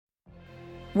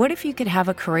What if you could have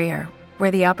a career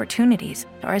where the opportunities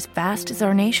are as vast as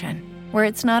our nation, where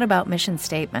it's not about mission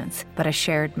statements, but a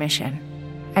shared mission?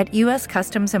 At U.S.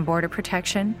 Customs and Border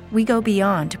Protection, we go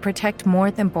beyond to protect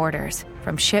more than borders.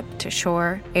 From ship to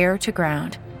shore, air to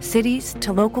ground, cities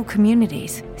to local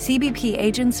communities, CBP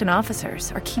agents and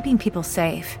officers are keeping people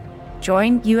safe.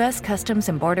 Join U.S. Customs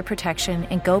and Border Protection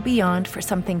and go beyond for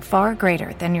something far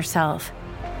greater than yourself.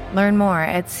 Learn more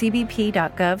at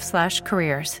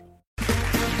cbp.gov/careers.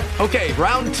 Okay,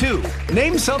 round two.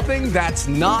 Name something that's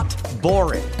not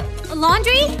boring. A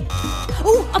laundry?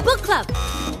 Ooh, a book club.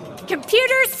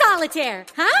 Computer solitaire,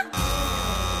 huh?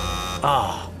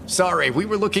 Ah, sorry, we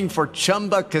were looking for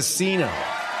Chumba Casino.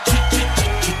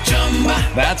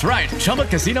 That's right,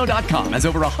 ChumbaCasino.com has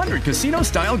over 100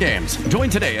 casino-style games.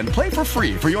 Join today and play for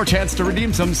free for your chance to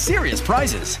redeem some serious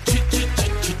prizes.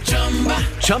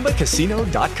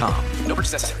 ChumbaCasino.com. No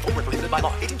purchase necessary. Void where prohibited by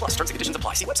law. 18+ terms and conditions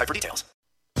apply. See website for details.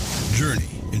 Journey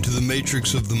into the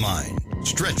matrix of the mind.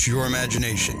 Stretch your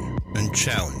imagination and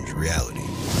challenge reality.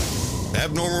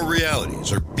 Abnormal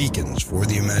realities are beacons for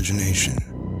the imagination.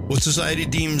 What society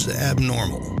deems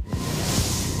abnormal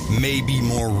may be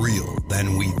more real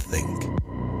than we think.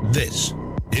 This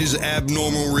is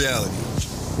Abnormal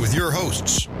Realities with your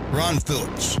hosts, Ron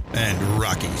Phillips and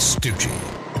Rocky Stucci.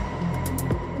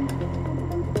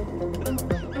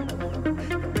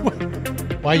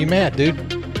 Why are you mad, dude?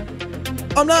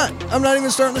 I'm not even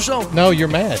starting the show. No, you're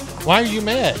mad. Why are you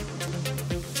mad?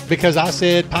 Because I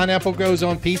said pineapple goes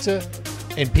on pizza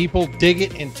and people dig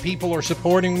it and people are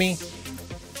supporting me.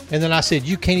 And then I said,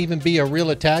 you can't even be a real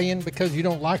Italian because you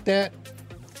don't like that?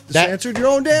 That answered your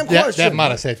own damn question. That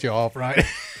might have set you off, right?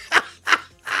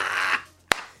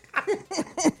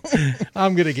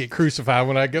 I'm going to get crucified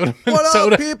when I go to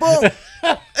Minnesota. What up, people?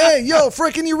 Hey, yo,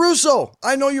 freaking Russo.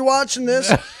 I know you're watching this.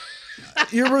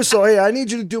 Russo, hey, I need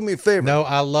you to do me a favor. No,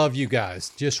 I love you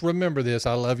guys. Just remember this.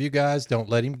 I love you guys. Don't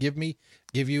let him give you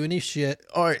any shit.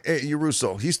 All right, hey,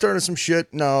 Russo. He started some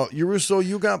shit. Now, Russo,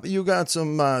 you got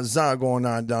some za going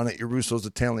on down at Russo's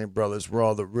Italian Brothers, where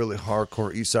all the really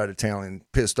hardcore East Side Italian,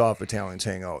 pissed off Italians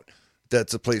hang out.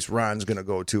 That's a place Ron's going to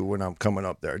go to when I'm coming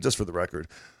up there, just for the record.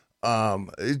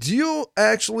 Do you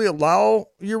actually allow,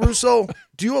 Russo?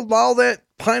 Do you allow that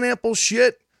pineapple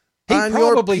shit? He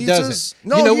probably doesn't.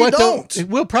 No, you know what? Don't.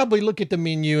 We'll probably look at the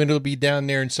menu and it'll be down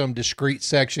there in some discreet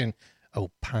section.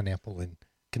 Oh, pineapple and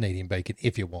Canadian bacon,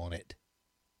 if you want it.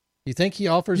 You think he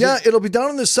offers it? Yeah, it'll be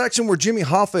down in the section where Jimmy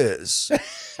Hoffa is.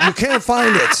 You can't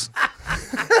find it.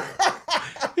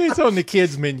 It's on the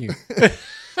kids' menu.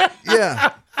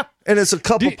 Yeah. And it's a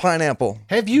cup of pineapple.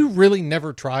 Have you really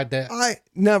never tried that? I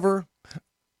never.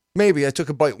 Maybe I took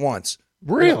a bite once.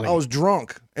 Really? I was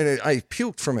drunk and I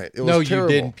puked from it. It was no,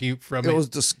 terrible. You didn't puke from it. It was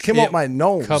just came out my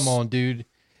nose. Come on, dude.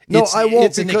 No, I won't.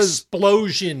 It's an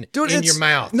explosion in your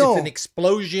mouth. No. It's an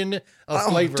explosion of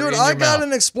flavor in your mouth. Dude, I got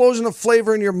an explosion of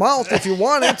flavor in your mouth if you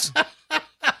want it.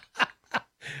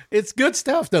 It's good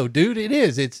stuff, though, dude. It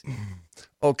is. It's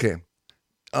okay.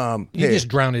 You just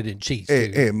drown it in cheese.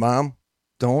 Hey, Mom,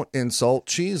 don't insult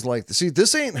cheese like this. See,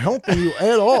 this ain't helping you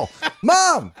at all.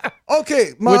 Mom!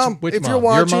 Okay, Mom, which if mom? you're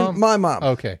watching, Your mom? my mom.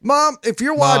 Okay. Mom, if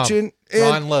you're watching.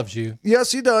 Ron loves you.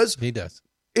 Yes, he does. He does.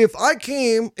 If I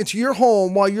came into your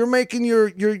home while you're making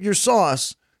your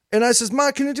sauce, and I says,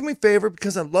 Ma, can you do me a favor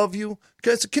because I love you?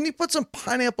 Can you put some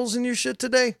pineapples in your shit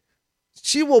today?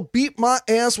 She will beat my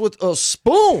ass with a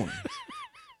spoon.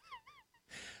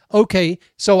 Okay,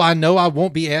 so I know I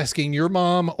won't be asking your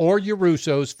mom or your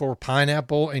Russos for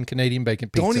pineapple and Canadian bacon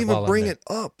pizza. Don't even bring it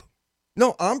up.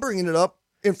 No, I'm bringing it up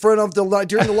in front of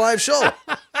during the live show.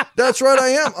 That's right, I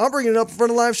am. I'm bringing it up in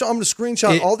front of the live show. I'm going to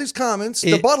screenshot all these comments,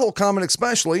 the butthole comment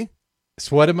especially.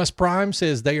 Sweatimus Prime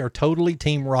says they are totally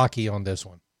Team Rocky on this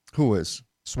one. Who is?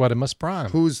 Sweatimus Prime.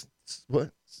 Who's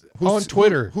on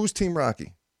Twitter? Who's Team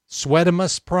Rocky?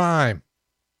 Sweatimus Prime.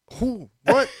 Who?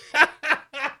 What?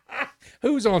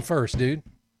 Who's on first, dude?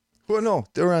 Well, no,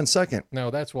 they're on second.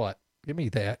 No, that's what. Give me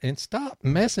that. And stop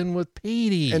messing with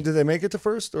Petey. And did they make it to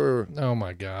first? Or oh,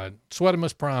 my God.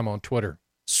 Sweatimus Prime on Twitter.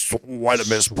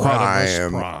 Sweatimus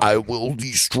Prime. I will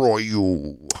destroy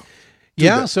you.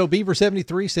 Yeah, so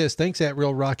Beaver73 says, thanks, at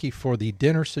Real Rocky, for the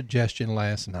dinner suggestion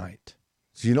last night.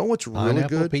 So you know what's really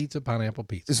good? Pineapple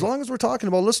pizza. As long as we're talking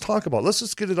about, let's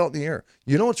just get it out in the air.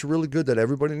 You know what's really good that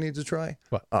everybody needs to try?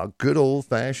 What? A good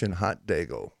old-fashioned hot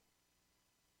Dago.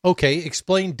 Okay,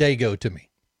 explain Dago to me.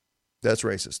 That's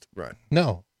racist, right?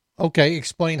 No. Okay,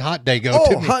 explain hot Dago to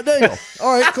me. Oh, hot Dago.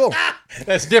 All right, cool.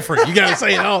 That's different. You got to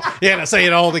say it all. You got to say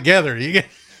it all together. You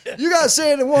got You got to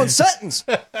say it in one sentence.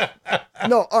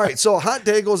 No, all right. So hot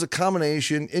dago is a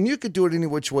combination, and you could do it any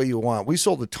which way you want. We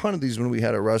sold a ton of these when we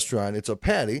had a restaurant. It's a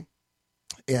patty,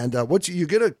 and what you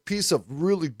get a piece of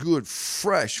really good,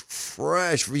 fresh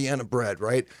Vienna bread,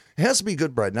 right? It has to be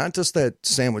good bread, not just that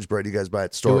sandwich bread you guys buy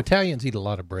at the store. Do Italians eat a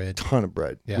lot of bread? Ton of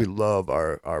bread. Yeah. We love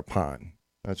our pan.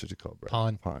 That's what you call bread.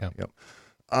 Pan. Yeah.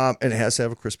 Yep. And it has to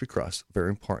have a crispy crust. Very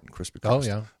important, crispy crust.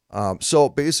 Oh, yeah. So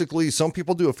basically, some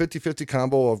people do a 50-50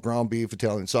 combo of ground beef,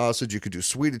 Italian sausage. You could do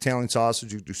sweet Italian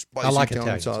sausage. You could do spicy I like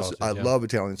Italian Italian sausage. sausage, I yeah. love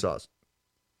Italian sauce.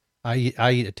 I eat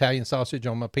Italian sausage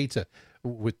on my pizza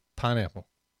with pineapple.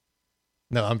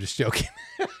 No, I'm just joking.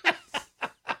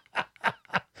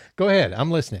 Go ahead. I'm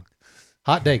listening.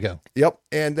 Hot dago. Yep.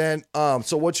 And then,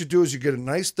 so what you do is you get a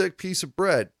nice thick piece of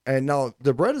bread. And now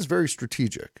the bread is very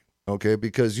strategic, okay?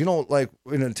 Because, like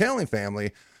in an Italian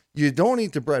family, you don't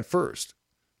eat the bread first.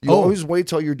 You always wait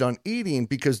till you're done eating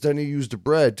because then you use the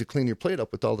bread to clean your plate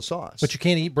up with all the sauce. But you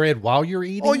can't eat bread while you're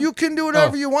eating? Oh, you can do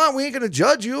whatever you want. We ain't going to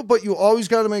judge you, but you always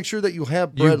got to make sure that you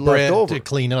have bread left over. To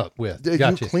clean up with. That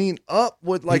Gotcha. you clean up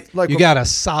with you got to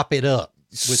sop it up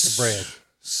with the bread.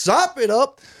 Sop it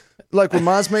up. Like when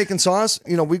Ma's making sauce,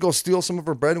 we go steal some of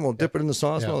her bread and we'll dip it in the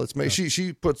sauce. Yeah. Well, it's made.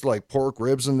 She puts like pork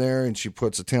ribs in there and she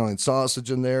puts Italian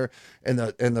sausage in there, and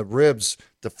the ribs,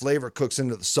 the flavor cooks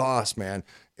into the sauce, man,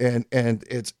 and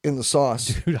it's in the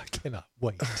sauce. Dude, I cannot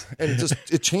wait. And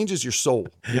it changes your soul.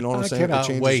 You know what I'm saying? It cannot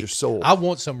changes wait. your soul. I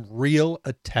want some real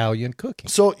Italian cooking.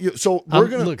 So we're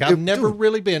gonna look. I've never dude,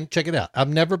 really been. Check it out. I've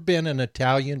never been an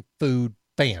Italian food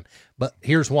fan, but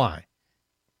here's why.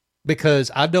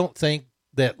 Because I don't think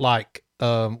that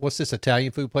what's this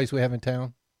Italian food place we have in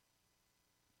town?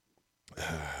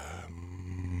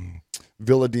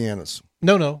 Villa Diana's.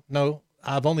 No.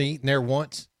 I've only eaten there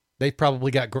once. They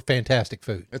probably got fantastic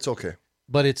food, It's okay.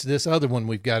 but it's this other one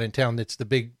we've got in town that's the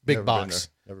big Never box.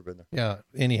 Never been there. Yeah.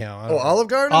 Anyhow. Oh, Olive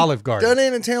Garden. Olive Garden. That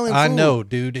ain't Italian food. I know,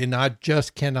 dude, and I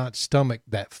just cannot stomach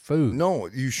that food. No,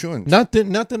 you shouldn't.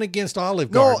 Nothing against Olive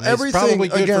Garden. No, everything it's probably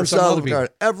good against for some Olive other people.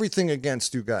 Garden. Everything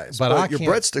against you guys. But I your can't-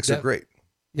 breadsticks are that- great.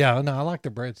 Yeah, no, I like the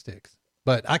breadsticks,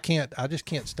 but I just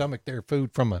can't stomach their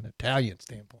food from an Italian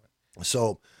standpoint.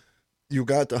 So you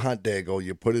got the hot dago.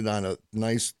 You put it on a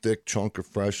nice thick chunk of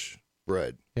fresh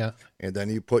bread. Yeah. And then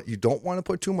you don't want to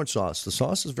put too much sauce. The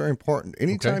sauce is very important.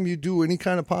 Anytime you do any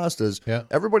kind of pastas,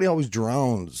 everybody always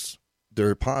drowns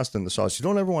their pasta in the sauce. You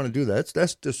don't ever want to do that.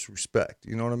 That's disrespect.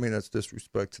 You know what I mean? That's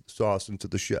disrespect to the sauce and to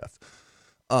the chef.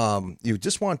 You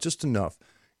just want just enough.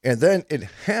 And then it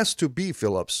has to be,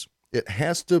 Phillips, it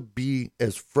has to be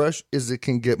as fresh as it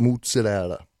can get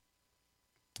mozzarella.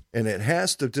 And it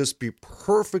has to just be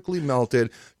perfectly melted,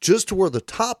 just to where the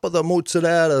top of the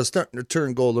mozzarella is starting to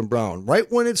turn golden brown. Right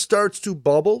when it starts to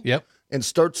bubble and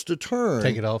starts to turn,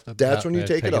 Take it off. That's when you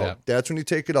take it out. That's when you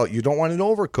take it out. You don't want it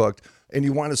overcooked, and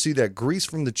you want to see that grease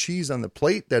from the cheese on the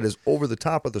plate that is over the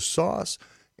top of the sauce,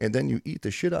 and then you eat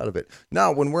the shit out of it.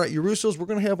 Now, when we're at Urusso's, we're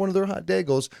going to have one of their hot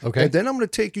dagos. Okay. And then I'm going to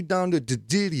take you down to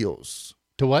Didio's.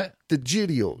 To what? The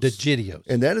Gideos. The Gideos.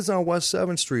 And that is on West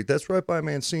 7th Street. That's right by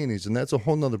Mancini's, and that's a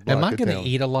whole nother block. Am I of going to town.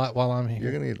 eat a lot while I'm here?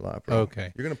 You're going to eat a lot, bro.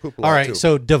 Okay. You're going to poop a lot, All right, too.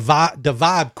 so the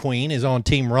Vibe Queen is on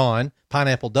Team Ron.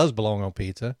 Pineapple does belong on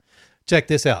pizza. Check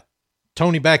this out.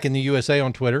 Tony back in the USA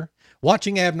on Twitter.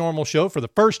 Watching Abnormal Show for the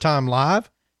first time live,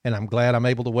 and I'm glad I'm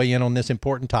able to weigh in on this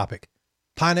important topic.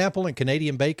 Pineapple and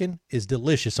Canadian bacon is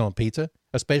delicious on pizza,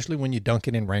 especially when you dunk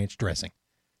it in ranch dressing.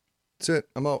 That's it.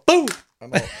 I'm out. Boom!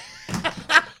 I'm out.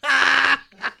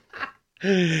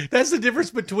 That's the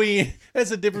difference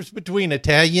between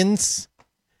Italians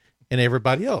and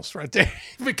everybody else right there.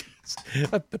 Because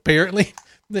apparently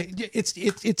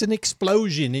it's an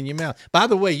explosion in your mouth. By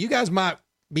the way, you guys might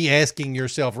be asking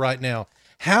yourself right now,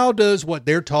 how does what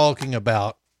they're talking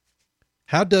about,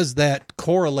 how does that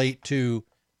correlate to,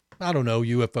 I don't know,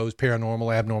 UFOs,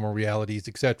 paranormal, abnormal realities,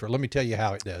 etc.? Let me tell you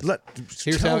how it does.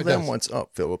 Here's Tell how it them does. what's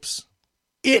up, Phillips.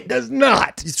 It does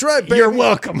not. That's right, baby. You're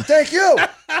welcome. Thank you.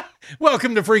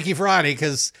 Welcome to Freaky Friday,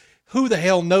 because who the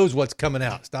hell knows what's coming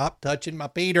out? Stop touching my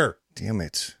Peter. Damn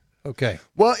it. Okay.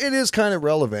 Well, it is kind of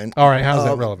relevant. All right. How's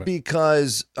that relevant?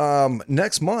 Because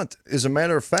next month, as a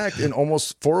matter of fact, in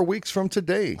almost 4 weeks from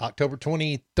today, October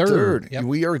 23rd. third, Yep.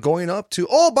 we are going up to,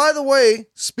 oh, by the way,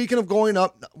 speaking of going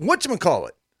up,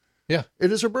 whatchamacallit? Yeah.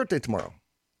 It is her birthday tomorrow.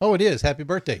 Oh, it is. Happy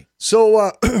birthday.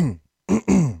 So,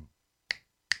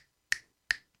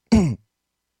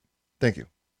 thank you.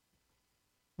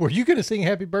 Were you going to sing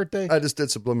happy birthday? I just did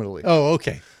subliminally. Oh,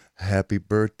 okay. Happy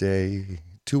birthday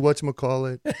to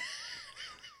whatchamacallit.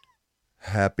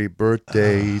 Happy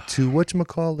birthday to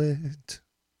whatchamacallit.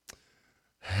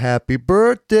 Happy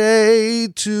birthday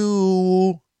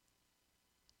to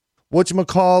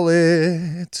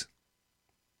whatchamacallit,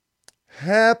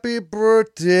 happy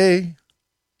birthday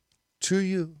to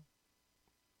you.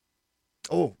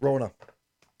 Oh, Rona.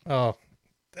 Oh.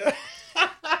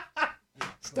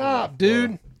 Stop,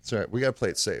 dude. That's all right. We got to play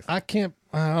it safe. I can't.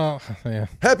 Oh, yeah.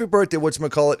 Happy birthday,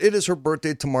 whatchamacallit. It is her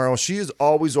birthday tomorrow. She is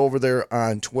always over there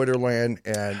on Twitterland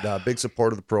and big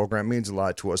support of the program. Means a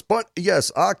lot to us. But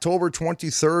yes, October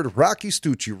 23rd, Rocky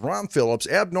Stucci, Ron Phillips,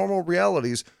 Abnormal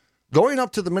Realities, going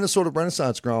up to the Minnesota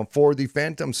Renaissance Ground for the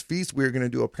Phantoms Feast. We're going to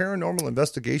do a paranormal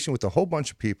investigation with a whole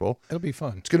bunch of people. It'll be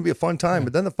fun. It's going to be a fun time. Yeah.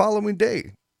 But then the following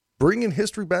day, bringing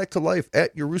history back to life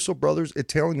at your Russo Brothers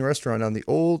Italian Restaurant on the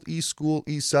old East School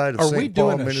East Side of Are we St. Paul,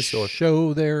 doing a Minnesota.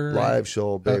 show there? Live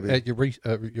show, baby. At your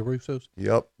Russo's?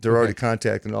 Yep. They're already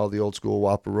contacting all the old school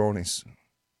Whopperonis.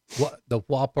 What? The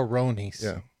Whopperonis.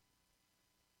 Yeah.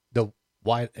 The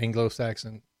white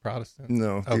Anglo-Saxon Protestant?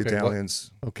 No, the Okay,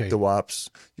 Italians. Okay. The WOPs.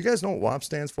 You guys know what WOP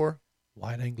stands for?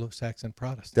 White Anglo-Saxon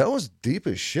Protestant. That was deep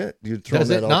as shit. You'd throw Does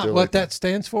that it out not there what like that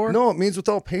stands for? No, it means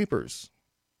without papers.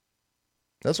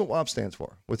 That's what WOP stands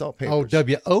for. Without papers. Oh,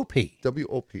 W-O-P.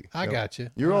 W-O-P. I Yep. got you.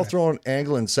 You're all right. throwing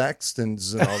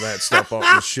Anglo-Saxons and all that stuff out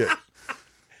and shit.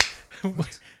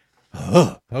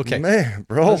 Okay. Man,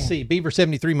 bro. Let's see. Beaver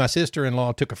 73, my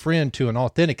sister-in-law took a friend to an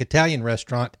authentic Italian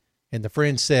restaurant, and the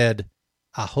friend said,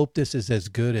 I hope this is as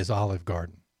good as Olive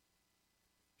Garden.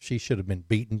 She should have been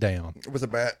beaten down With a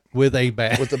bat. with a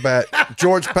bat. With the bat.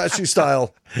 George Pesci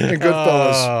style in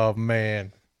Goodfellas. Oh,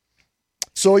 man.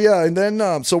 So, yeah, and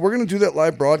then, so we're going to do that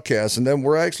live broadcast, and then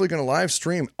we're actually going to live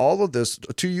stream all of this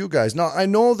to you guys. Now, I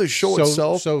know the show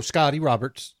itself. So Scotty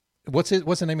Roberts, what's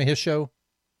the name of his show?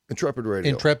 Intrepid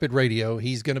Radio. Intrepid Radio.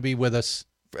 He's going to be with us.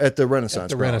 At the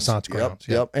Renaissance Grounds. Renaissance Grounds,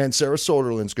 Yep. And Sarah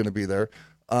Soderlund's going to be there.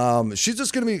 She's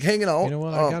just going to be hanging out. You know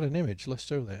what? I got an image. Let's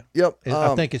show that. Yep.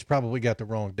 I think it's probably got the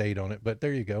wrong date on it, but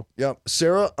there you go. Yep.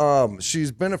 Sarah,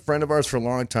 she's been a friend of ours for a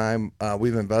long time.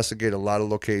 We've investigated a lot of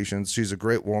locations. She's a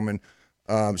great woman.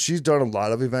 She's done a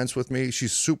lot of events with me.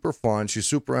 She's super fun. She's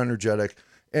super energetic.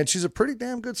 And she's a pretty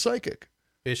damn good psychic.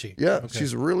 Is she? Yeah, Okay.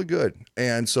 she's really good.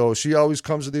 And so she always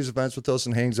comes to these events with us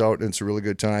and hangs out, and it's a really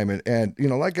good time. And you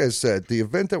know, like I said, the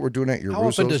event that we're doing at your How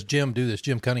often Russo's, does Jim do this?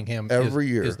 Jim Cunningham Every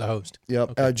year. is the host.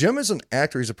 Yep. Okay. Jim is an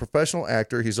actor. He's a professional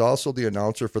actor. He's also the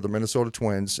announcer for the Minnesota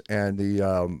Twins and the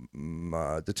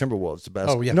Timberwolves. The best.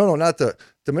 Oh, yeah. No, not the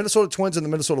Minnesota Twins and the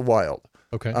Minnesota Wild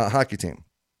Okay. hockey team.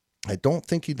 I don't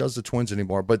think he does the Twins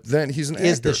anymore, but then he's an actor.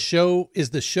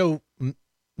 Is the show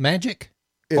magic?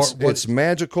 It's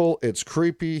magical. It's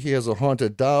creepy. He has a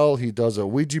haunted doll. He does a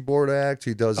Ouija board act.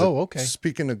 He does a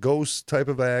speaking to ghosts type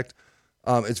of act.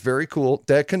 It's very cool.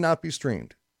 That cannot be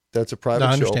streamed. That's a private show.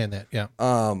 I understand that. Yeah.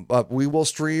 But we will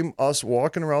stream us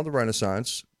walking around the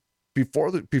Renaissance.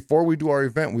 Before we do our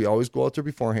event, we always go out there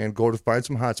beforehand, go to find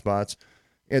some hot spots,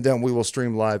 and then we will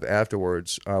stream live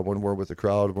afterwards when we're with the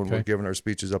crowd, when we're giving our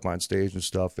speeches up on stage and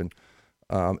stuff. And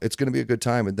it's going to be a good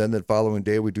time. And then the following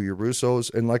day, we do your Russo's.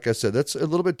 And like I said, that's a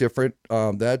little bit different.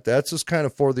 That's just kind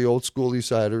of for the old school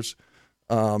Eastsiders.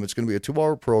 It's going to be a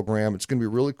 2-hour program. It's going to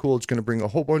be really cool. It's going to bring a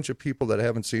whole bunch of people that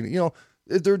haven't seen it. You know,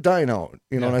 they're dying out,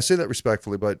 and I say that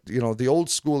respectfully, but, you know, the old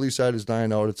school East Side is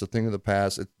dying out. It's a thing of the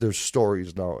past. There's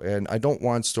stories now, and I don't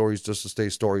want stories just to stay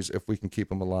stories if we can keep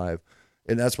them alive.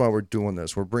 And that's why we're doing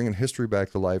this. We're bringing history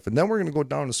back to life. And then we're going to go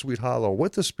down to Sweet Hollow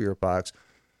with the Spirit Box.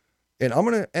 And I'm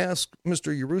going to ask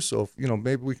Mr. Yarusso if, you know,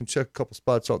 maybe we can check a couple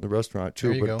spots out in the restaurant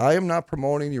too. But I am not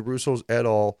promoting Yarusso's at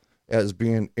all as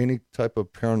being any type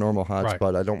of paranormal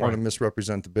hotspot. I don't want to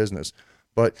misrepresent the business.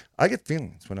 But I get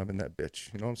feelings when I'm in that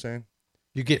bitch. You know what I'm saying?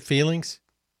 You get feelings?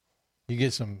 You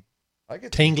get some I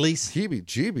get tinglies?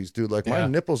 Heebie-jeebies, dude. Like my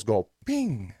nipples go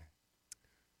bing.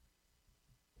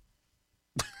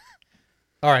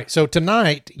 All right. So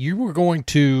tonight you were going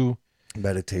to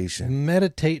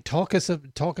meditate. Talk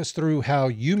us through how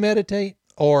you meditate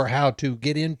or how to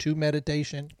get into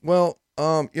meditation. Well,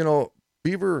 you know,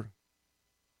 Beaver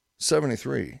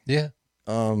 73. Yeah.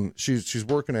 She's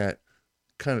working at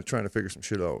kind of trying to figure some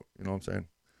shit out. You know what I'm saying?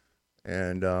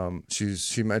 And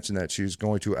she mentioned that she's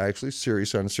going to actually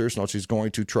on a serious note, she's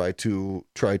going to try to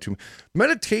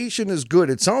meditation is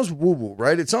good. It sounds woo-woo,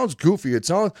 right? It sounds goofy. It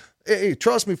sounds, hey,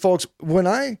 trust me, folks, when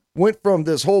I went from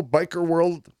this whole biker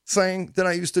world thing that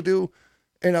I used to do,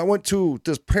 and I went to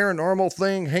this paranormal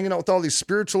thing, hanging out with all these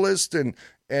spiritualists and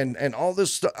all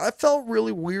this stuff, I felt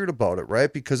really weird about it,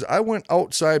 right? Because I went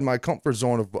outside my comfort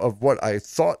zone of what I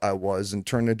thought I was and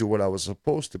turned into what I was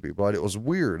supposed to be, but it was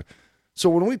weird. So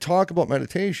when we talk about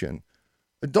meditation,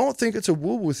 don't think it's a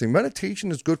woo-woo thing. Meditation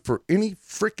is good for any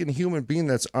freaking human being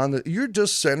that's you're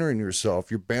just centering yourself.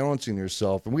 You're balancing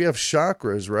yourself. And we have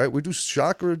chakras, right? We do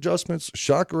chakra adjustments,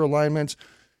 chakra alignments.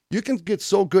 You can get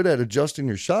so good at adjusting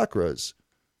your chakras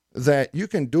that you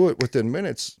can do it within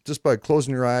minutes just by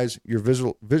closing your eyes, your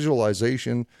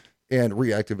visualization, and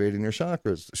reactivating your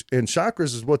chakras. And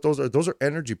chakras is what those are. Those are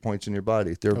energy points in your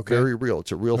body. They're very real.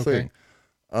 It's a real thing.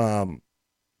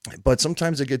 But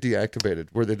sometimes they get deactivated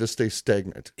where they just stay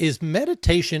stagnant. Is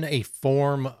meditation a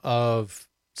form of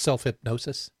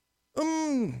self-hypnosis?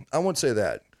 I wouldn't say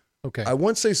that. Okay. I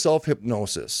wouldn't say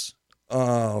self-hypnosis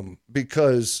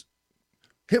because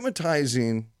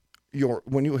hypnotizing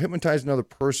when you hypnotize another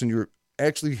person, you're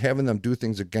actually having them do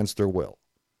things against their will,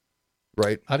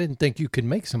 right? I didn't think you could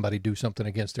make somebody do something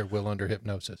against their will under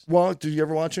hypnosis. Well, did you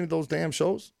ever watch any of those damn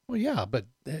shows? Well, yeah, but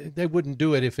they wouldn't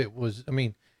do it if it was, I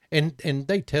mean, and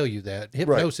they tell you that.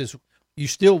 Hypnosis, you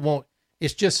still won't,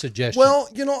 it's just suggestion. Well,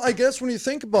 I guess when you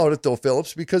think about it though,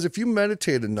 Phillips, because if you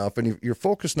meditate enough and you're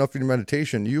focused enough in your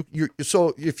meditation,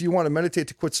 so if you want to meditate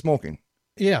to quit smoking.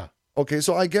 Yeah. Okay,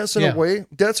 so I guess in a way,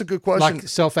 that's a good question. Like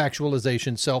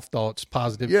self-actualization, self-thoughts,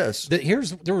 positive. Yes.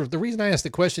 The reason I asked the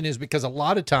question is because a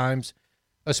lot of times,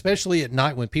 especially at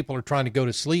night when people are trying to go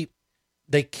to sleep,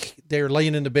 they're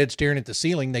laying in the bed staring at the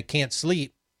ceiling. They can't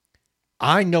sleep.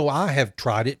 I know I have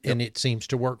tried it, and it seems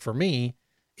to work for me,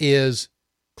 is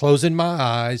closing my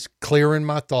eyes, clearing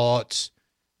my thoughts,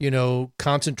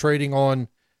 concentrating on,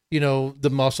 the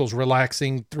muscles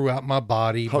relaxing throughout my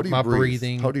body, my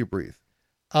breathing. How do you breathe?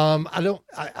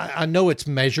 I know it's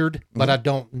measured, but I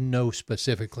don't know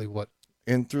specifically what.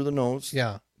 In through the nose.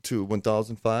 Yeah. To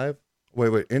 1005.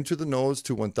 Wait. Into the nose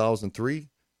to 1003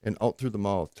 and out through the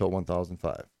mouth till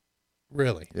 1005.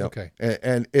 Really? Yep. Okay.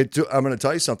 And I'm going to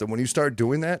tell you something. When you start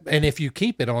doing that. And if you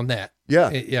keep it on that.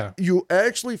 Yeah. You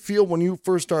actually feel when you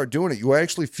first start doing it, you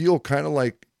actually feel kind of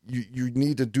like you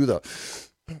need to do the,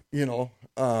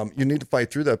 you need to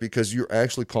fight through that because you're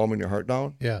actually calming your heart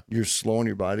down. Yeah. You're slowing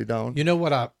your body down. You know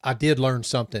what? I did learn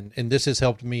something, and this has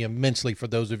helped me immensely for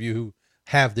those of you who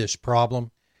have this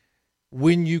problem.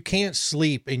 When you can't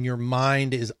sleep and your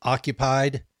mind is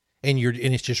occupied and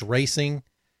it's just racing,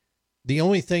 the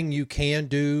only thing you can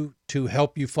do to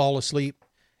help you fall asleep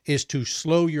is to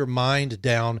slow your mind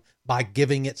down by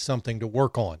giving it something to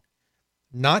work on.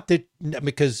 Not that,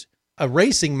 because a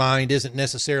racing mind isn't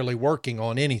necessarily working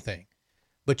on anything,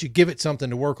 but you give it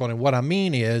something to work on. And what I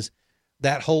mean is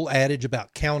that whole adage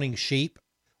about counting sheep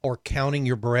or counting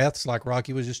your breaths, like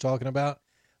Rocky was just talking about,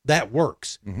 that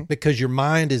works because your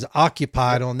mind is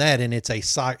occupied on that. And it's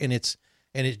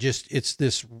it's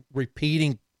this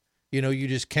repeating, you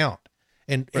just count.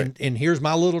 And here's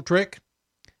my little trick.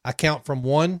 I count from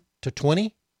 1 to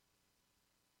 20.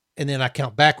 And then I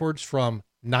count backwards from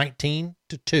 19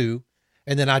 to 2.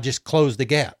 And then I just close the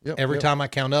gap every time I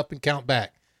count up and count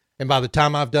back. And by the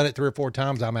time I've done it 3 or 4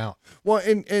 times, I'm out. Well,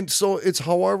 and so it's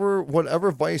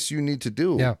whatever vice you need to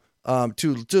do. Yeah.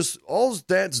 To just, all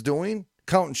that's doing,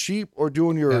 counting sheep or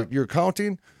doing your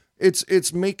counting,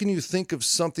 it's making you think of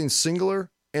something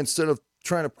singular instead of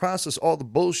trying to process all the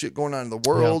bullshit going on in the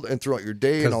world and throughout your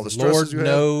day and all the stresses you have.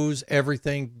 Lord knows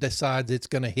everything decides it's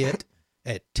going to hit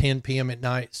at 10 p.m. at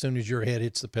night as soon as your head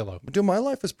hits the pillow. Dude, my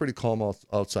life is pretty calm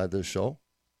outside this show.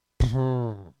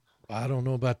 I don't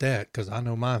know about that because I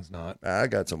know mine's not. I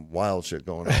got some wild shit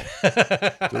going on.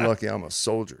 You're lucky I'm a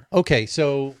soldier. Okay,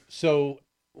 so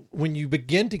when you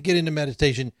begin to get into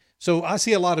meditation, so I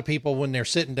see a lot of people when they're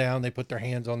sitting down, they put their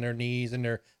hands on their knees and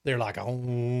they're like,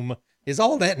 Om. Is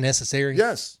all that necessary?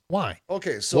 Yes. Why?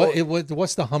 Okay, so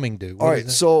what's the humming do? All right,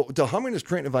 so the humming is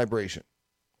creating a vibration.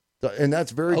 And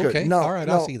that's very good. Okay, all right,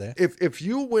 I'll see that. If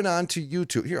you went on to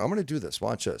YouTube, here, I'm going to do this.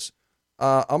 Watch this.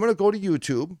 I'm going to go to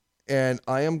YouTube, and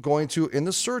I am going to, in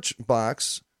the search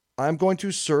box, I'm going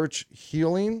to search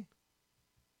healing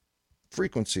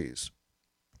frequencies.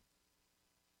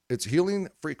 It's healing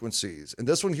frequencies. And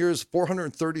this one here is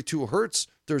 432 hertz.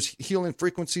 There's healing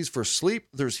frequencies for sleep.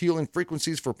 There's healing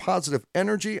frequencies for positive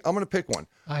energy. I'm going to pick one.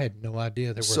 I had no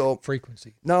idea there were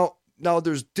frequencies. Now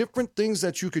there's different things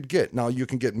that you could get. Now you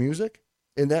can get music,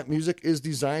 and that music is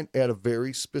designed at a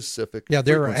very specific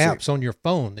frequency. There are apps on your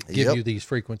phone that give you these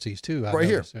frequencies too. Right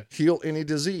here, heal any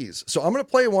disease. So I'm going to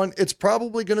play one. It's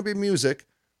probably going to be music.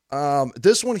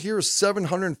 This one here is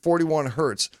 741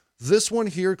 hertz. This one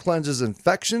here cleanses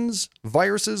infections,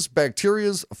 viruses,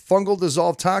 bacteria, fungal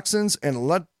dissolved toxins, and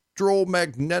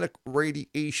electromagnetic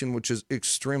radiation, which is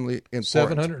extremely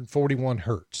important. 741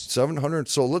 hertz. 700.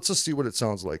 So let's just see what it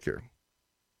sounds like here.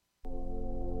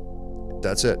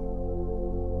 That's it.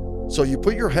 So you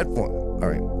put your headphone. All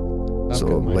right. So,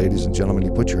 ladies and gentlemen,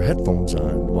 you put your headphones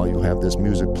on while you have this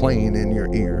music playing in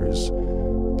your ears.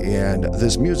 And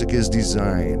this music is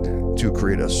designed to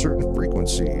create a certain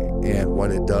frequency. And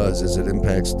what it does is it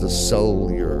impacts the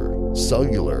cellular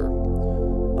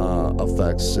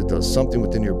effects. It does something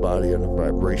within your body on a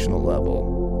vibrational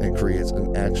level and creates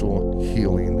an actual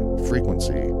healing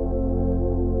frequency.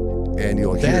 And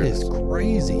you'll hear That is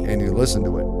crazy. and you listen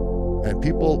to it, and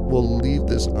people will leave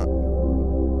this on,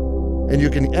 and you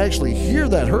can actually hear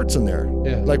that hurts in there.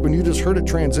 Yeah. Like when you just heard it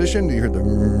transition, you hear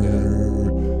the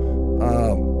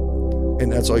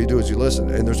and that's all you do is you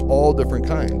listen, and there's all different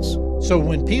kinds. So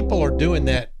when people are doing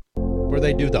that, where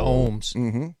they do the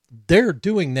ohms, they're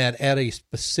doing that at a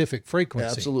specific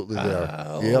frequency. Absolutely, they are.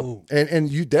 Oh. Yep. And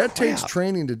you that takes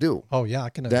training to do. Oh yeah,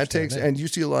 I can That understand takes, and you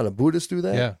see a lot of Buddhists do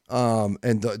that. Yeah.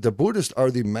 And the Buddhists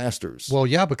are the masters. Well,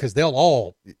 yeah, because they'll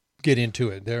all get into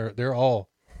it. They're all.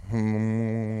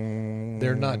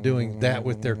 They're not doing that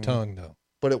with their tongue though.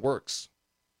 But it works,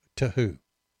 To who?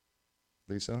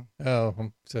 Lisa.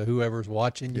 Oh, so whoever's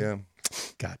watching you. Yeah.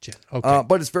 Gotcha. Okay.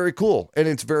 But it's very cool and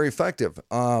it's very effective.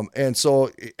 And so,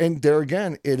 and there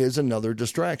again, it is another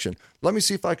distraction. Let me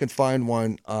see if I can find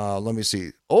one. Let me see.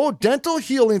 Oh, dental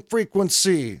healing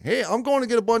frequency. Hey, I'm going to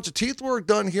get a bunch of teeth work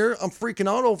done here. I'm freaking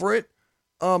out over it.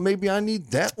 Maybe I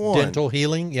need that one. Dental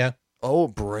healing. Yeah. Oh,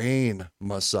 brain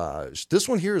massage. This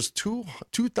one here is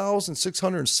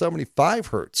 2,675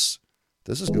 hertz.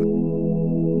 This is good.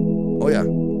 Oh, yeah.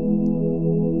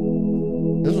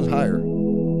 This one's higher.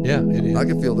 Yeah, it is. I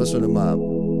can feel this one in my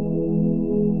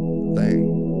thing.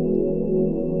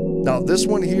 Now, this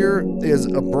one here is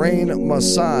a brain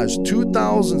massage,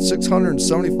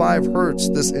 2,675 hertz.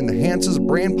 This enhances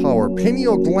brain power.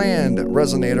 Pineal gland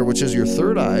resonator, which is your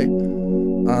third eye.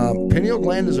 Pineal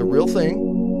gland is a real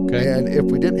thing. Okay. And if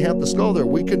we didn't have the skull there,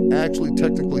 we could actually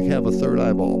technically have a third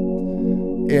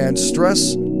eyeball. And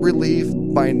stress relief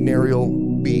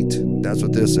binaural beat. That's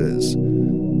what this is.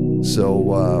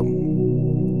 So,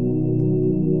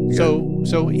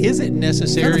 So is it I'm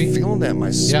necessary? kind of feeling that in my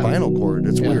spinal cord.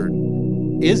 It's weird.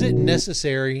 Is it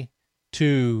necessary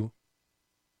to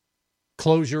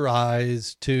close your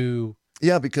eyes, to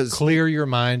Yeah, because clear your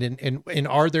mind, and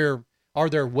are there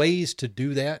ways to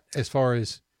do that as far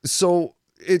as so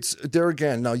it's there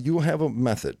again. Now you have a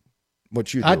method.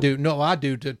 What you do. I do? No, I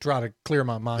do to try to clear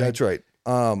my mind. That's right.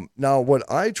 Now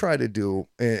what I try to do,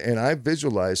 and I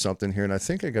visualize something here, and I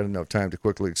think I got enough time to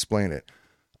quickly explain it.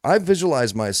 I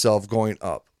visualize myself going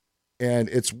up. And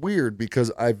it's weird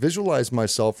because I visualize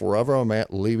myself wherever I'm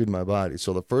at leaving my body.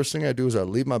 So the first thing I do is I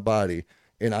leave my body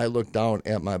and I look down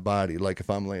at my body. Like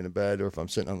if I'm laying in bed or if I'm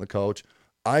sitting on the couch,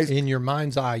 in your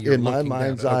mind's eye, you're in my looking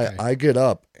mind's down. eye, Okay. I get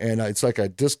up and it's like I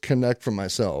disconnect from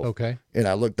myself. Okay. And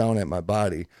I look down at my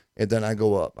body and then I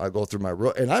go up. I go through my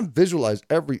roof and I visualize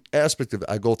every aspect of it.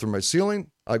 I go through my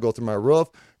ceiling, I go through my roof,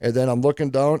 and then I'm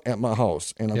looking down at my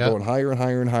house and I'm going higher and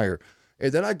higher and higher.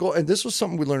 And then I go, and this was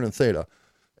something we learned in Theta.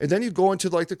 And then you go into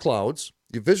like the clouds,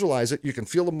 you visualize it, you can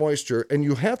feel the moisture, and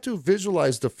you have to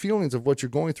visualize the feelings of what you're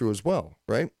going through as well,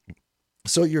 right?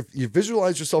 So you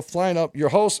visualize yourself flying up, your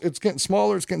house, it's getting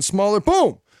smaller,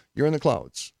 boom, you're in the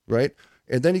clouds, right?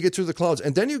 And then you get through the clouds,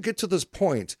 and then you get to this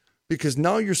point because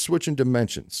now you're switching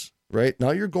dimensions, right?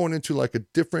 Now you're going into like a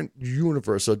different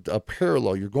universe, a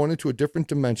parallel. You're going into a different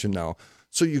dimension now.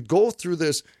 So you go through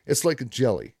this, it's like a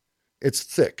jelly. It's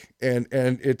thick and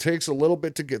it takes a little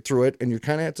bit to get through it, and you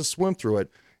kind of have to swim through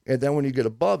it. And then when you get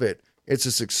above it, it's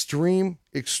this extreme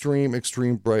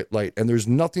bright light. And there's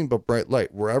nothing but bright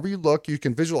light. Wherever you look, you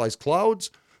can visualize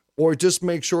clouds or just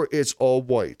make sure it's all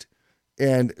white.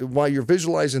 And while you're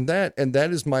visualizing that, and that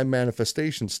is my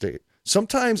manifestation state.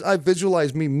 Sometimes I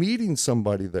visualize me meeting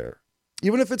somebody there.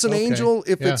 Even if it's an angel,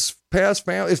 if it's past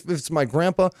family, if it's my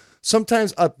grandpa,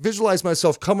 sometimes I visualize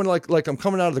myself coming like I'm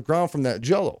coming out of the ground from that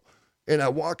jello. And I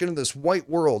walk into this white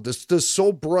world, this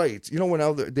so bright. You know,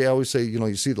 when they always say, you know,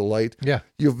 you see the light. Yeah.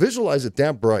 You visualize it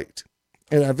that bright.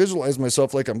 And I visualize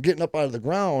myself like I'm getting up out of the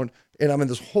ground and I'm in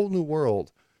this whole new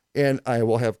world. And I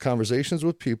will have conversations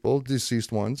with people,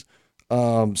 deceased ones.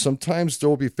 Sometimes there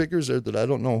will be figures there that I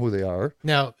don't know who they are.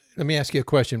 Now, let me ask you a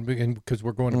question because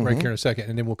we're going to break here in a second,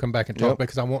 and then we'll come back and talk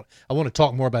because I want to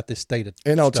talk more about this state of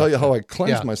and I'll stuff. tell you how I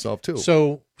cleanse myself too.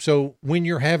 So when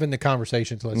you're having the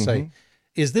conversations, let's say,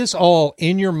 is this all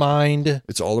in your mind?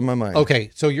 It's all in my mind.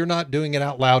 Okay, so you're not doing it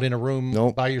out loud in a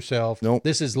room by yourself. Nope.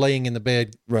 This is laying in the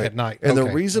bed at night. And the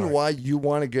reason why you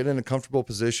want to get in a comfortable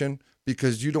position,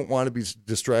 because you don't want to be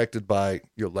distracted by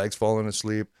your legs falling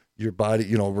asleep, your body,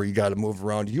 you know, where you got to move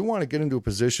around. You want to get into a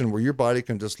position where your body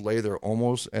can just lay there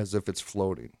almost as if it's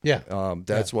floating. Yeah.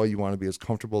 That's why you want to be as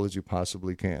comfortable as you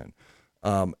possibly can.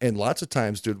 And lots of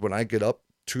times, dude, when I get up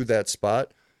to that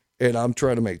spot and I'm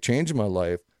trying to make change in my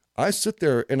life, I sit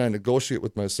there and I negotiate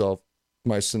with myself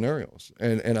my scenarios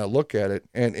and I look at it.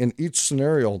 And in each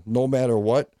scenario, no matter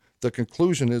what, the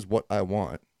conclusion is what I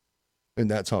want. And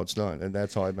that's how it's done, and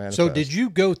that's how I manifest. So did you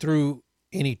go through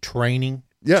any training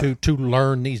to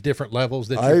learn these different levels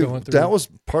that you're going through? That was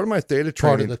part of my theta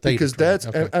training. Part of the theta because training. that's,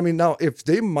 Okay. I mean, now if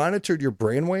they monitored your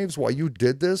brain waves while you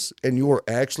did this and you were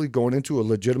actually going into a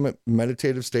legitimate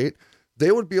meditative state, they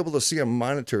would be able to see on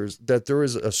monitors that there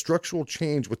is a structural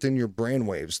change within your brain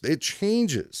waves. It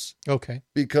changes. Okay.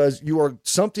 Because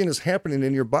something is happening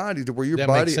in your body to where your That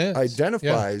body makes sense.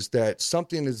 identifies that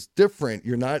something is different.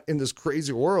 You're not in this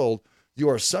crazy world. You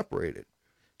are separated.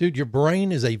 Dude, your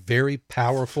brain is a very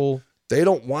powerful. They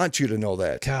don't want you to know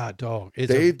that. God, dog.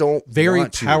 It's They don't very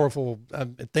want you. powerful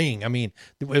thing. I mean,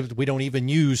 we don't even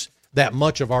use that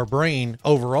much of our brain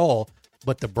overall,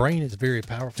 but the brain is very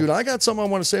powerful. Dude, I got something I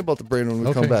want to say about the brain when we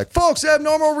Okay. come back. Folks,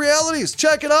 Abnormal Realities,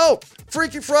 check it out.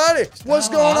 Freaky Friday. What's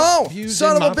going I'm on? using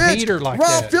Son of a my bitch. Peter like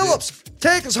Ron that, Phillips,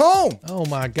 take us home. Oh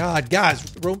my God, guys,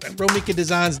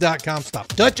 RomikaDesigns.com. Stop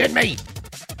touching me.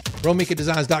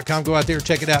 RomikaDesigns.com. Go out there,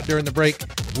 check it out during the break.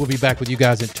 We'll be back with you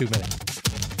guys in 2 minutes.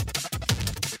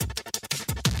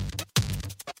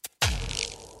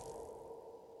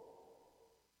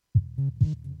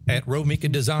 At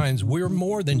Romika Designs, we're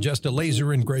more than just a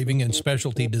laser engraving and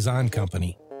specialty design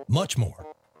company. Much more.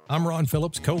 I'm Ron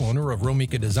Phillips, co-owner of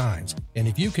Romika Designs, and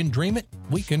if you can dream it,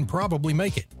 we can probably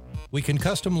make it. We can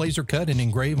custom laser cut and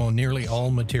engrave on nearly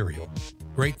all material.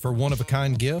 Great for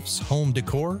one-of-a-kind gifts, home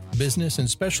decor, business and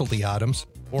specialty items,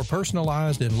 or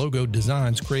personalized and logo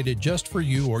designs created just for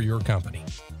you or your company.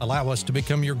 Allow us to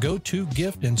become your go-to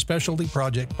gift and specialty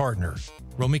project partner.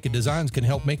 Romika Designs can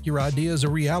help make your ideas a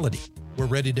reality. We're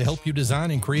ready to help you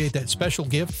design and create that special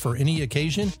gift for any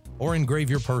occasion or engrave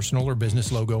your personal or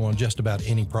business logo on just about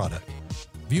any product.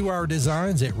 View our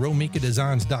designs at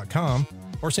RomikaDesigns.com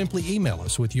or simply email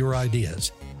us with your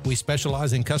ideas. We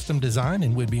specialize in custom design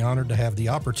and we'd be honored to have the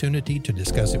opportunity to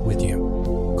discuss it with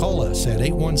you. Call us at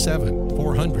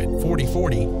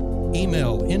 817-400-4040,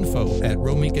 email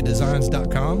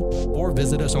info@RomikaDesigns.com, or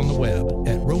visit us on the web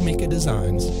at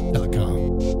RomikaDesigns.com.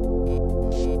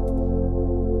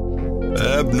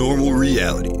 Abnormal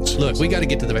Realities. Look, we got to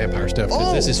get to the vampire stuff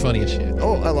because this is funny as shit.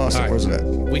 Oh, I lost it. All right. Where's that?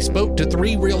 We spoke to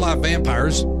 3 real-life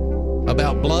vampires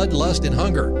about blood, lust, and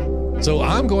hunger. So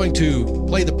I'm going to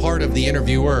play the part of the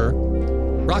interviewer.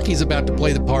 Rocky's about to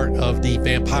play the part of the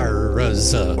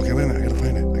vampires. Okay, wait a minute. I gotta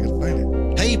find it.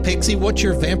 Hey, Pixie, what's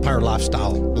your vampire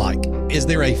lifestyle like? Is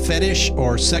there a fetish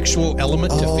or sexual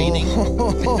element to feeding?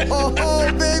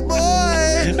 Oh, big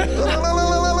boy.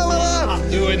 I'm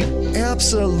doing.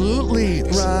 Absolutely,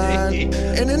 Ron.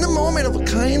 And in the moment of a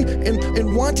kind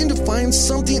and wanting to find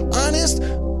something honest,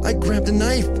 I grabbed a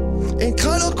knife and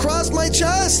cut across my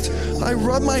chest. I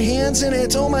rubbed my hands in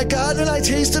it. Oh my God, and I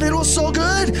tasted it. It was so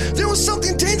good. There was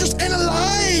something dangerous and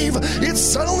alive. It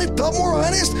suddenly felt more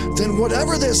honest than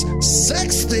whatever this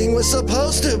sex thing was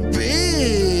supposed to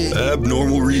be.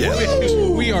 Abnormal Realities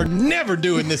We are never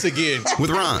doing this again. with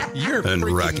Ron You're a and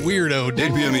freaking Rocky. weirdo, 8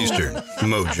 dude. p.m. Eastern,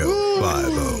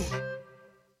 Mojo 50.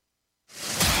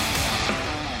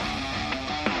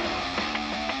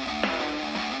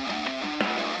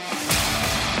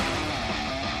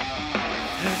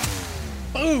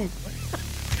 Boom.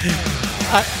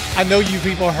 I know you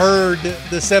people heard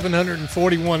the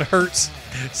 741 hertz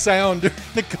sound during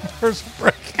the commercial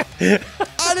break.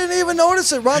 I didn't even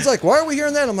notice it. Ron's like, why are we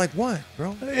hearing that? I'm like, what,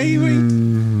 bro?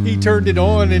 He turned it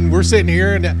on, and we're sitting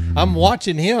here, and I'm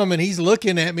watching him, and he's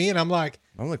looking at me, and I'm like,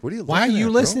 What are you why are looking you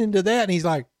at, bro? listening to that? And he's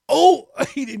like, oh,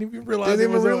 he didn't even realize Didn't it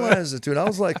even was realize it, dude. I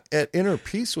was like at inner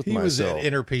peace with He was myself. at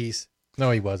inner peace.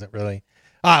 No, he wasn't really.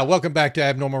 Welcome back to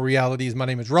Abnormal Realities. My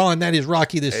name is Ron. That is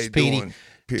Rocky. This How is you Petey. doing,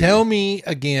 Petey? Tell me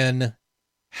again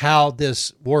how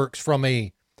this works from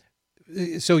a.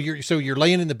 So you're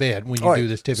laying in the bed when you All right, do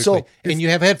this typically, so and you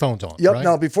have headphones on. Yep. Right?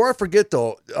 Now, before I forget,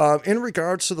 though, in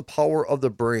regards to the power of the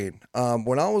brain,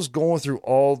 when I was going through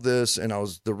all this and I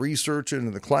was the researching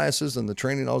and the classes and the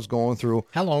training I was going through,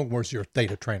 How long was your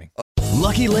theta training?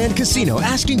 Lucky Land Casino,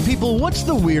 asking people, what's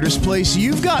the weirdest place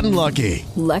you've gotten lucky?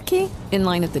 Lucky? In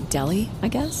line at the deli, I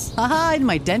guess? Aha, in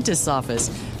my dentist's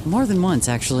office. More than once,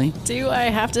 actually. Do I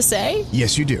have to say?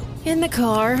 Yes, you do. In the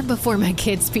car before my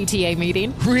kids' PTA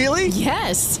meeting. Really?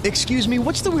 Yes. Excuse me,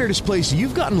 what's the weirdest place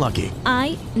you've gotten lucky?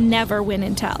 I never win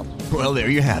and tell. Well, there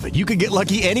you have it. You can get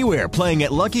lucky anywhere, playing at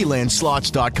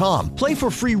LuckyLandSlots.com. Play for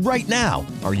free right now.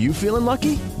 Are you feeling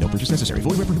lucky? No purchase necessary.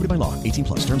 Void where prohibited by law.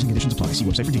 18+. Terms and conditions apply. See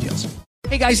website for details.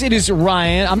 Hey guys, it is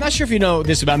Ryan. I'm not sure if you know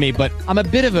this about me, but I'm a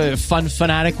bit of a fun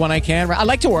fanatic when I can. I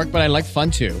like to work, but I like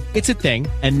fun too. It's a thing.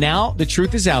 And now the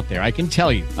truth is out there. I can tell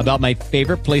you about my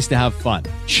favorite place to have fun.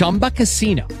 Chumba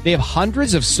Casino. They have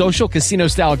hundreds of social casino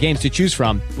style games to choose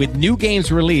from with new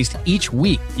games released each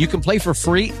week. You can play for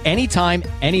free anytime,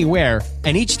 anywhere.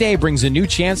 And each day brings a new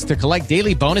chance to collect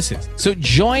daily bonuses. So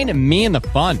join me in the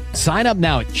fun. Sign up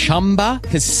now at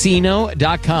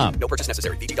ChumbaCasino.com. No purchase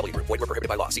necessary. VGW. Void where prohibited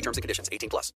by law. See terms and conditions.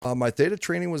 18+. My theta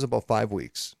training was about 5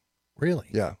 weeks. Really?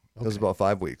 Yeah, it was about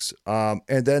 5 weeks. And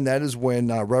then that is when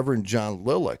Reverend John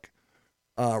Lilick,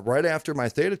 right after my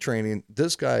theta training,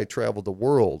 this guy traveled the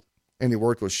world and he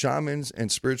worked with shamans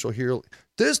and spiritual healers.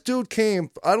 This dude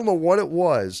came, I don't know what it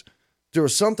was. There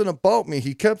was something about me.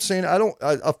 He kept saying,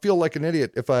 I feel like an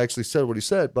idiot if I actually said what he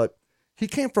said, but he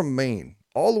came from Maine,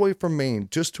 all the way from Maine,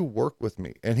 just to work with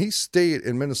me. And he stayed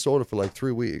in Minnesota for like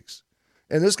 3 weeks.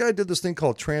 And this guy did this thing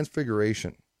called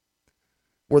transfiguration,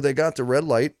 where they got the red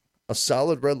light, a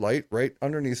solid red light right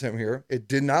underneath him here. It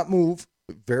did not move.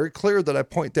 Very clear that I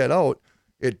point that out.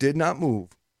 It did not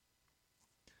move.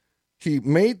 He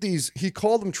made these, he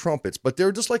called them trumpets, but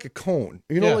they're just like a cone.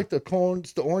 You know, like the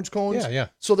cones, the orange cones? Yeah.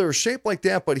 So they were shaped like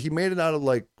that, but he made it out of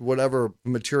like whatever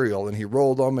material, and he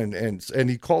rolled them and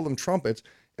he called them trumpets,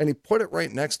 and he put it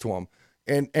right next to him.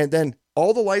 And then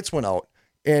all the lights went out,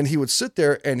 and he would sit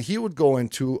there and he would go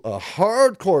into a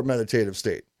hardcore meditative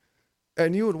state.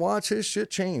 And you would watch his shit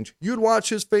change. You'd watch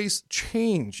his face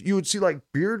change. You would see like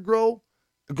beard grow,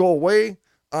 go away.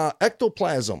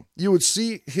 Ectoplasm. You would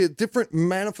see his different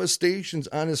manifestations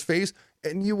on his face,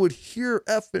 and you would hear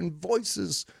effing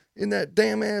voices in that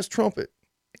damn ass trumpet.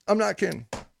 I'm not kidding.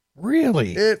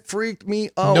 Really? It freaked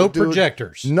me out. No dude.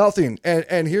 projectors. Nothing.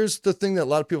 And here's the thing that a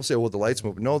lot of people say, well, the light's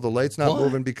moving. No, the light's not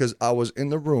moving because I was in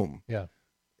the room. Yeah.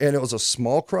 And it was a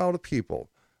small crowd of people.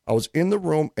 I was in the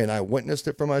room and I witnessed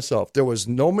it for myself. There was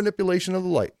no manipulation of the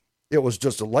light. It was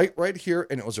just a light right here,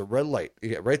 and it was a red light.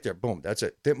 Yeah, right there. Boom. That's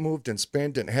it. Didn't move, didn't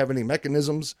spin, didn't have any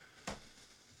mechanisms.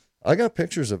 I got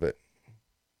pictures of it.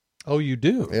 Oh, you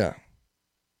do? Yeah.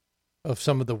 Of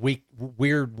some of the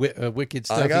weird, wicked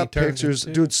stuff. I got pictures.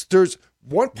 Dude, there's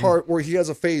one part where he has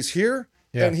a face here,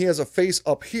 and he has a face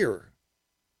up here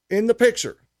in the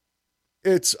picture.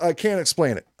 I can't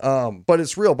explain it, but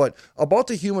it's real. But about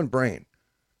the human brain,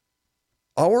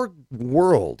 our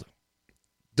world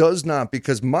does not,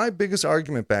 because my biggest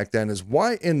argument back then is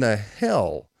why in the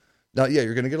hell, now, yeah,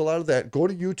 you're going to get a lot of that. Go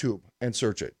to YouTube and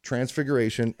search it,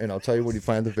 Transfiguration, and I'll tell you when you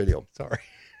find the video. Sorry.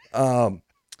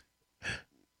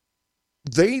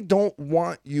 They don't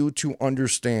want you to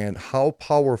understand how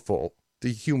powerful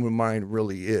the human mind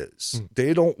really is.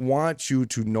 They don't want you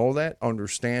to know that,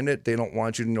 understand it. They don't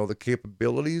want you to know the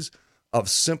capabilities of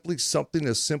simply something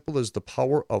as simple as the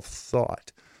power of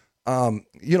thought.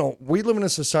 We live in a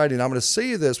society, and I'm going to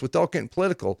say this without getting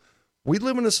political. We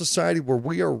live in a society where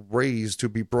we are raised to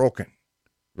be broken.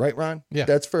 Right, Ron? Yeah.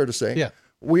 That's fair to say. Yeah.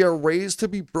 We are raised to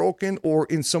be broken or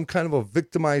in some kind of a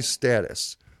victimized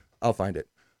status. I'll find it.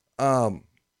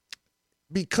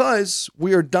 Because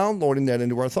we are downloading that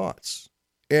into our thoughts.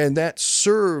 And that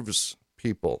serves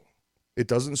people. It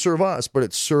doesn't serve us, but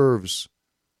it serves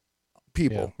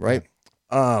people, right?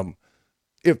 Yeah.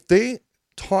 If they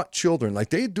taught children like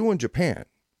they do in Japan.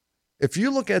 If you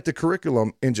look at the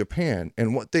curriculum in Japan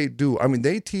and what they do, I mean,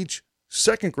 they teach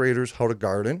second graders how to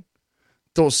garden.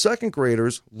 Those second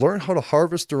graders learn how to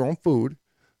harvest their own food.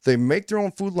 They make their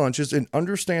own food lunches and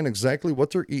understand exactly what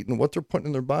they're eating, what they're putting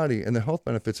in their body, and the health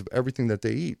benefits of everything that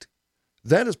they eat.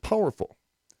 That is powerful.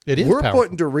 It is We're powerful.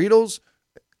 putting Doritos.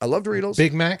 I love Doritos.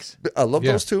 Big Macs. I love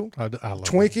those too. I love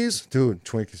Twinkies. Dude,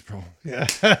 Twinkies, bro. Yeah.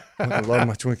 I love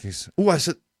my Twinkies. Oh,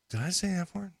 did I say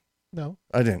that word? No.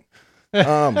 I didn't.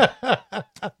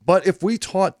 But if we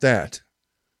taught that,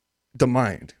 the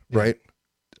mind, right?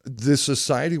 The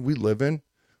society we live in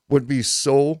would be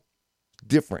so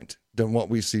different than what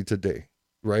we see today,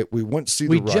 right? We wouldn't see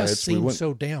the riots. We just seem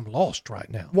so damn lost right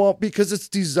now. Well, because it's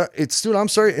designed. Dude, I'm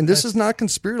sorry, and this is not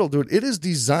conspiratorial, dude. It is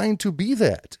designed to be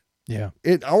that. Yeah.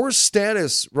 Our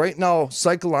status right now,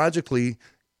 psychologically,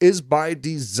 is by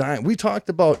design. We talked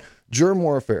about germ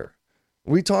warfare.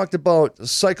 We talked about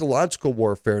psychological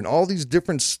warfare and all these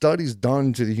different studies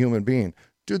done to the human being.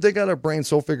 Dude, they got our brain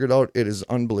so figured out, it is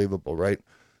unbelievable, right?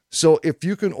 So if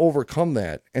you can overcome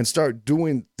that and start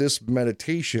doing this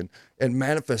meditation and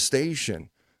manifestation,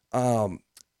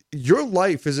 your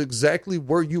life is exactly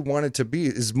where you want it to be.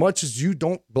 As much as you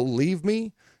don't believe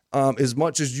me, as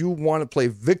much as you want to play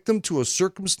victim to a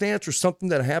circumstance or something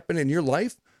that happened in your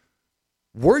life,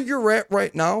 where you're at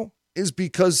right now is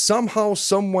because somehow,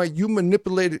 some way you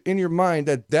manipulated in your mind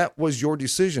that was your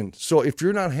decision. So if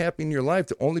you're not happy in your life,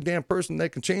 the only damn person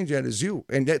that can change that is you.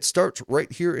 And that starts right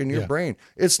here in your brain.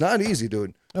 It's not easy,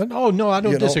 dude. No, I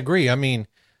don't disagree. I mean,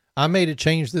 I made a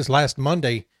change this last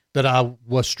Monday that I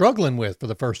was struggling with for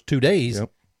the first 2 days,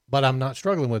 but I'm not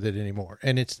struggling with it anymore.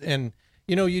 And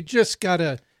you just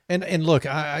gotta, and look,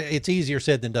 it's easier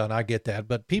said than done. I get that,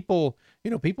 but people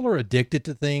are addicted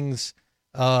to things.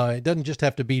 It doesn't just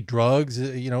have to be drugs.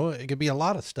 It could be a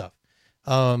lot of stuff.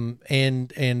 Or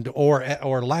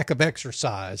lack of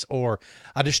exercise, or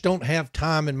I just don't have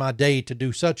time in my day to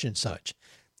do such and such.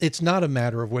 It's not a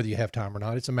matter of whether you have time or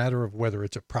not. It's a matter of whether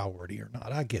it's a priority or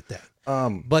not. I get that.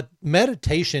 But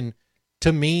meditation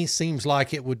to me seems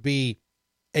like it would be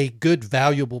a good,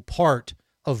 valuable part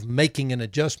of making an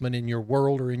adjustment in your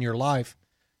world or in your life,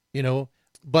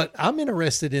 but I'm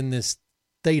interested in this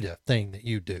theta thing that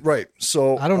you do. Right.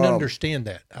 So I don't understand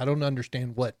that. I don't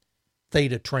understand what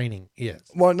theta training is.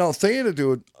 Well, no, theta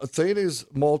is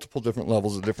multiple different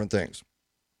levels of different things.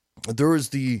 There is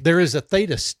a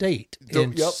theta state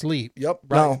in sleep. Yep.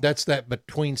 Right. Now, that's that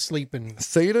between sleep and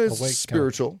theta is awake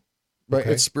spiritual, right?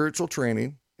 Okay. It's spiritual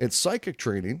training. It's psychic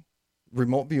training,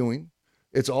 remote viewing.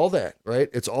 It's all that, right?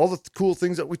 It's all the cool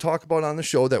things that we talk about on the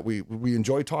show that we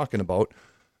enjoy talking about.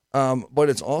 But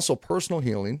it's also personal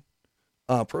healing,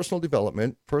 personal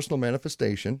development, personal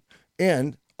manifestation,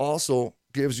 and also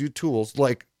gives you tools.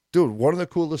 Like, dude, one of the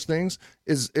coolest things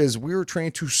is we were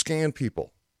trained to scan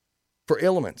people for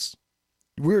ailments.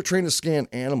 We were trained to scan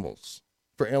animals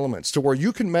for ailments, to where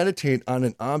you can meditate on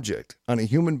an object, on a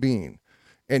human being,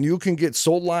 and you can get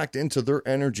so locked into their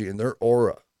energy and their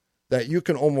aura that you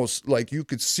can almost, like, you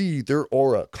could see their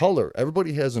aura, color.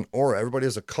 Everybody has an aura. Everybody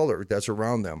has a color that's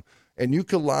around them. And you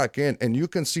can lock in and you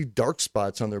can see dark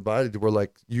spots on their body where,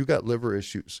 like, you got liver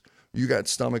issues, you got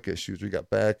stomach issues, you got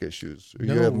back issues,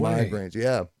 you have migraines.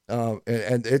 Yeah.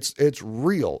 And it's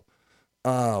real.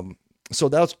 So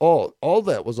that's all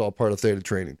that was all part of theta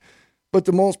training. But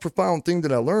the most profound thing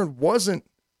that I learned wasn't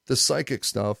the psychic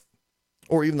stuff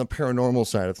or even the paranormal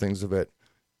side of things of it.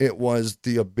 It was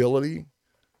the ability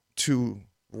to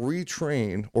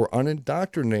retrain or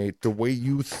unindoctrinate the way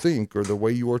you think or the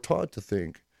way you are taught to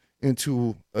think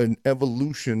into an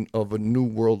evolution of a new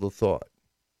world of thought,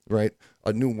 right?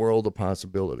 A new world of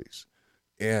possibilities.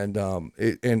 And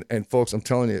folks, I'm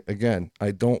telling you again,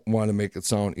 I don't want to make it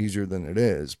sound easier than it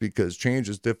is, because change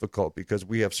is difficult, because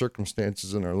we have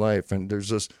circumstances in our life and there's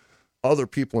just other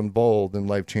people involved in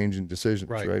life-changing decisions,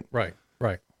 right?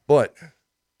 Right. But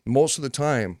most of the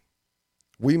time,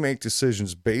 we make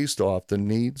decisions based off the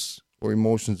needs or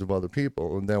emotions of other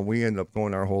people, and then we end up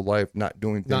going our whole life not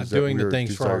doing things the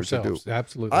things for ourselves.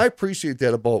 Absolutely. I appreciate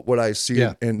that about what I see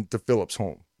in the Phillips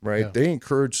home, right? Yeah. They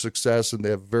encourage success, and they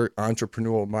have a very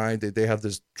entrepreneurial mind. They have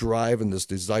this drive and this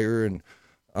desire, and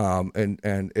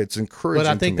it's encouraging.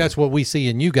 But I think that's what we see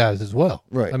in you guys as well.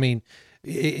 Right. I mean,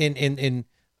 in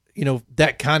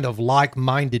that kind of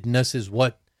like-mindedness is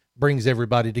what brings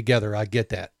everybody together. I get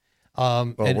that.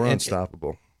 We're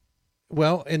unstoppable.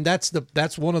 Well, and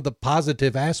that's one of the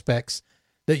positive aspects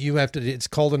that you have to, it's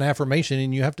called an affirmation,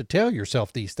 and you have to tell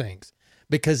yourself these things,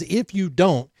 because if you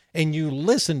don't, and you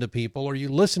listen to people or you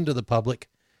listen to the public,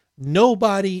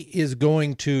 nobody is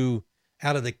going to,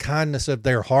 out of the kindness of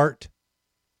their heart,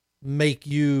 put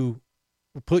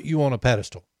you on a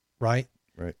pedestal, right?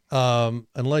 Right.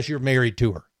 Unless you're married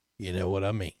to her. You know what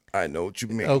I mean? I know what you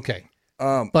mean. Okay.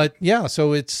 But yeah,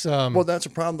 so it's well, that's a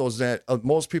problem though, is that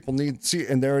most people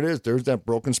and there it is. There's that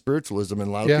broken spiritualism, and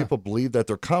a lot of people believe that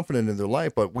they're confident in their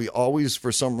life, but we always,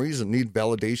 for some reason, need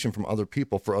validation from other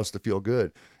people for us to feel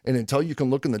good. And until you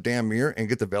can look in the damn mirror and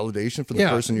get the validation from the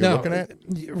person you're looking at,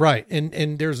 right?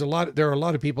 And there are a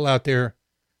lot of people out there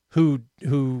who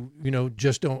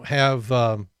just don't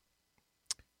have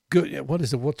good. What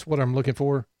is it? What I'm looking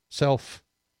for?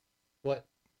 What?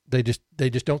 They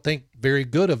just don't think very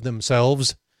good of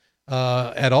themselves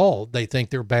at all. They think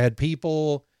they're bad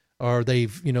people, or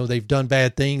they've done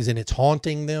bad things, and it's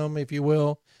haunting them, if you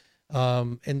will.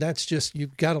 And that's just,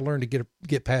 you've got to learn to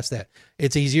get past that.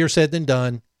 It's easier said than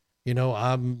done.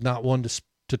 I'm not one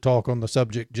to talk on the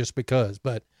subject just because.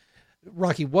 But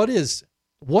Rocky,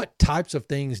 what types of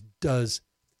things does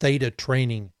theta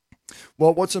training?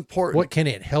 Well, what's important? What can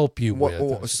it help you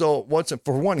with? So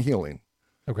for one, healing.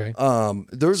 Okay.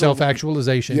 There's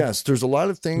self-actualization. Yes, there's a lot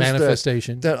of things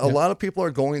manifestation that a lot of people are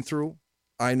going through.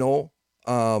 I know,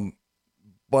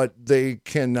 but they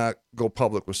cannot go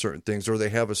public with certain things, or they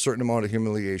have a certain amount of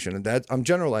humiliation, and that I'm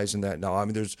generalizing that now. I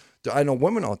mean, I know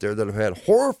women out there that have had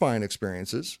horrifying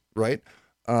experiences, right?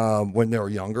 when they were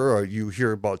younger, or you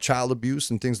hear about child abuse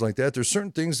and things like that. There's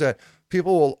certain things that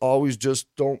people will always just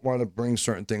don't want to bring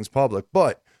certain things public,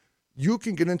 but you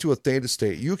can get into a theta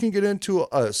state. You can get into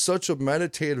such a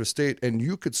meditative state, and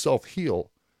you could self-heal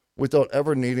without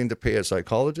ever needing to pay a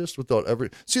psychologist, without ever.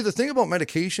 See, the thing about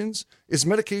medications is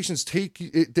medications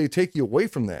take you away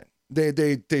from that.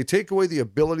 They take away the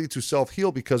ability to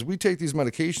self-heal, because we take these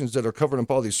medications that are covered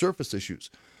up all these surface issues.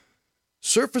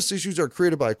 Surface issues are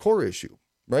created by a core issue,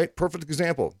 right? Perfect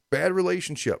example, bad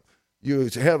relationship. You're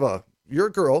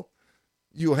a girl,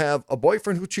 you have a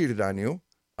boyfriend who cheated on you.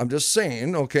 I'm just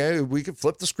saying, okay, we can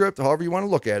flip the script however you want to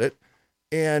look at it.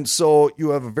 And so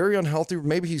you have a very unhealthy,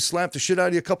 maybe he slapped the shit out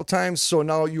of you a couple times, so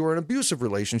now you are in an abusive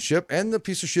relationship, and the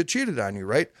piece of shit cheated on you,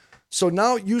 right? So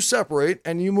now you separate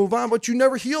and you move on, but you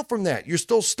never heal from that. You're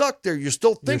still stuck there. You're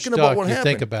still thinking about what happened.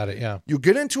 Think about it, yeah. You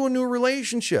get into a new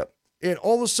relationship, and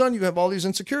all of a sudden you have all these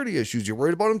insecurity issues. You're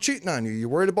worried about him cheating on you. You're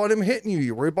worried about him hitting you.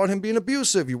 You're worried about him being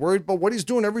abusive. You're worried about what he's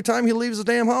doing every time he leaves the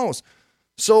damn house.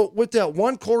 So with that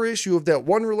one core issue of that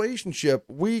one relationship,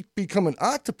 we become an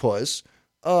octopus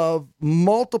of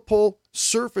multiple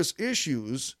surface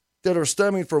issues that are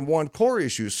stemming from one core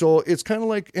issue. So it's kind of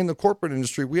like in the corporate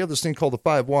industry, we have this thing called the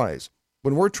 5 whys.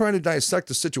 When we're trying to dissect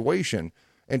a situation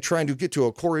and trying to get to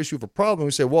a core issue of a problem,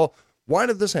 we say, well, why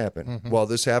did this happen? Mm-hmm. Well,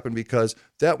 this happened because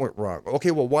that went wrong.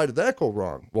 Okay, well, why did that go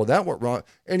wrong? Well, that went wrong.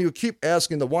 And you keep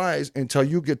asking the whys until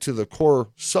you get to the core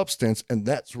substance, and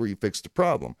that's where you fix the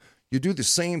problem. You do the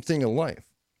same thing in life,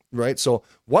 right? So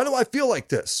why do I feel like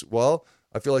this? Well,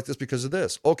 I feel like this because of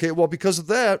this. Okay, well, because of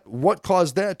that, what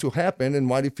caused that to happen, and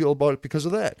why do you feel about it because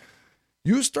of that?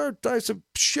 You start dissecting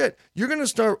shit. You're going to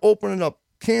start opening up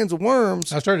cans of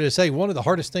worms. I started to say one of the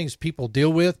hardest things people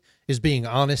deal with is being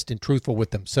honest and truthful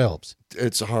with themselves.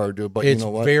 It's hard, dude, but it's you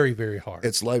know what? Very, very hard.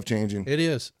 It's life-changing. It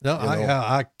is. No,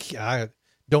 I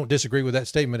don't disagree with that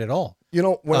statement at all. You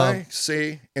know, when I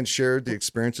say and share the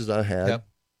experiences I had, yep.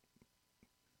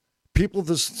 People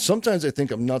sometimes they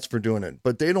think I'm nuts for doing it,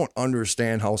 but they don't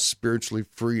understand how spiritually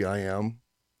free I am.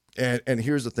 And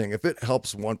here's the thing. If it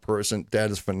helps one person,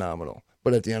 that is phenomenal.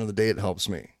 But at the end of the day, it helps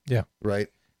me. Yeah. Right?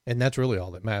 And that's really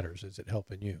all that matters, is it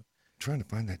helping you. I'm trying to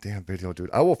find that damn video, dude.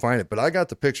 I will find it, but I got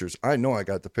the pictures. I know I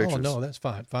got the pictures. Oh, no, that's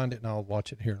fine. Find it, and I'll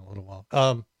watch it here in a little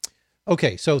while.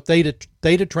 Okay, so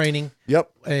theta training. Yep.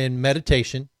 And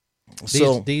meditation.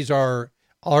 These are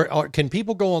can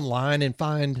people go online and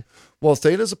find... Well,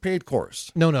 Theta's a paid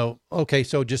course. No. Okay,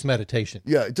 so just meditation.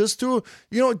 Yeah, just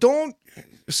don't...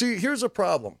 See, here's a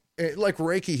problem. Like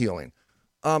Reiki healing.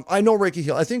 I know Reiki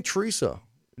healing. I think Teresa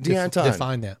D'Anton.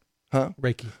 Define that. Huh?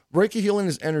 Reiki healing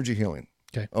is energy healing.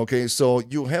 Okay, so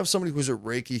you have somebody who's a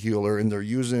Reiki healer, and they're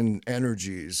using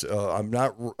energies. I'm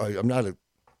not an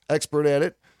expert at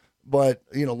it, but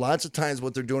lots of times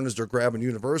what they're doing is they're grabbing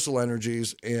universal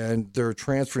energies and they're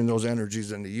transferring those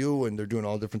energies into you, and they're doing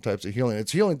all different types of healing.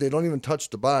 It's healing. They don't even touch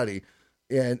the body,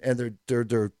 and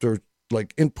they're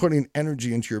like inputting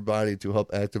energy into your body to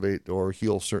help activate or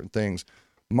heal certain things.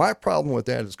 My problem with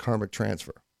that is karmic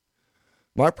transfer.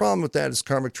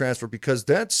 Because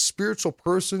that spiritual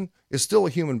person is still a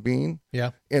human being.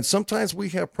 Yeah. And sometimes we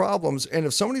have problems. And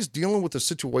if somebody's dealing with a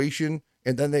situation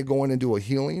and then they go in and do a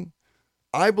healing,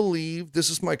 I believe, this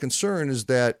is my concern, is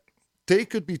that they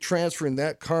could be transferring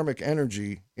that karmic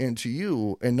energy into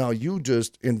you, and now you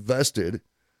just invested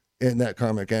in that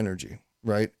karmic energy,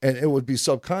 right? And it would be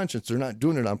subconscious. They're not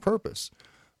doing it on purpose.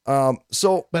 But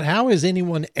how is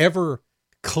anyone ever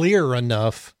clear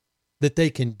enough that they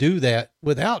can do that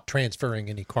without transferring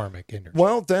any karmic energy?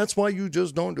 Well, that's why you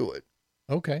just don't do it.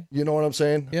 Okay. You know what I'm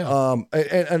saying? Yeah.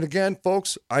 And again,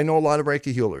 folks, I know a lot of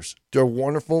Reiki healers. They're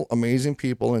wonderful, amazing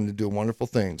people, and they do wonderful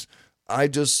things. I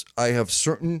have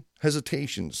certain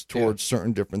hesitations towards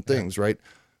certain different things, right?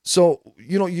 So,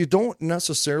 you don't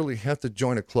necessarily have to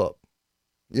join a club,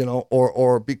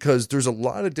 or because there's a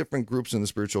lot of different groups in the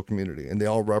spiritual community, and they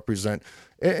all represent,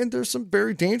 and there's some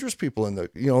very dangerous people in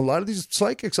a lot of these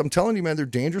psychics, I'm telling you, man, they're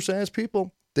dangerous ass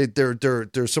people.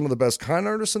 They're some of the best con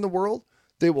artists in the world.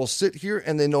 They will sit here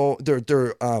and they know they're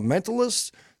mentalists.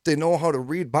 They know how to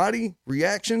read body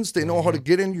reactions. They know how to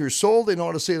get into your soul. They know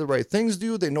how to say the right things to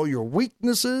you. They know your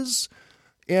weaknesses,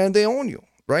 and they own you,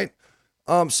 right?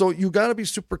 So you got to be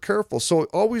super careful. So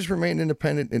always remain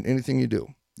independent in anything you do.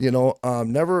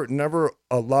 Never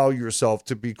allow yourself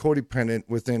to be codependent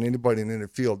within anybody in any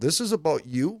field. This is about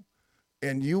you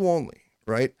and you only,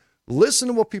 right? Listen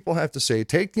to what people have to say.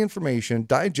 Take the information,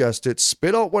 digest it,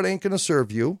 spit out what ain't going to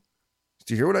serve you.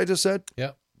 Do you hear what I just said?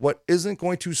 Yeah. What isn't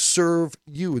going to serve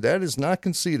you. That is not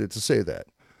conceited to say that.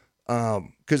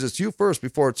 Because it's you first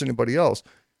before it's anybody else.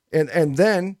 And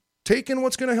then Take in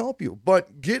what's going to help you,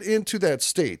 but get into that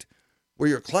state where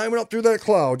you're climbing up through that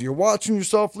cloud. You're watching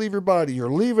yourself leave your body.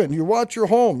 You're leaving. You watch your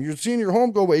home. You're seeing your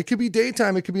home go away. It could be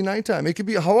daytime. It could be nighttime. It could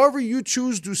be however you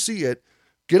choose to see it.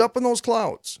 Get up in those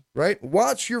clouds, right?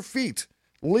 Watch your feet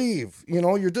leave.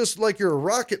 You're just like you're a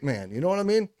rocket man. You know what I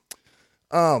mean?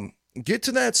 Get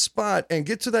to that spot and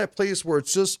get to that place where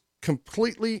it's just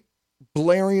completely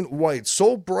blaring white,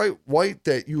 so bright white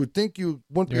that you would think you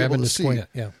wouldn't be able to see. Squint,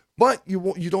 yeah. But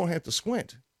you don't have to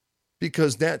squint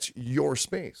because that's your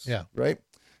space, right?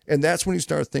 And that's when you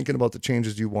start thinking about the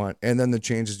changes you want and then the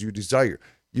changes you desire.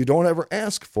 You don't ever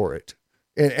ask for it.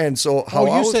 And so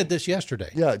how you said this yesterday.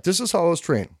 Yeah, this is how I was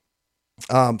trained.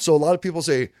 So a lot of people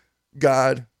say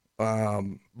God,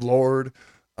 Lord,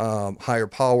 higher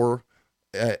power.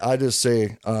 I just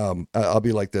say, I'll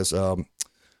be like this.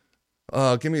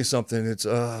 Give me something. It's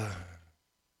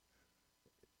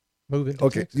moving.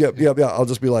 Okay. Yeah. I'll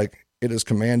just be like, it is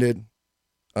commanded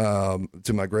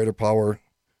to my greater power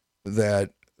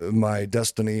that my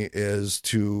destiny is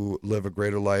to live a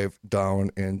greater life down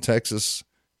in Texas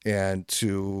and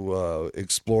to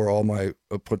explore all my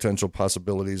potential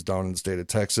possibilities down in the state of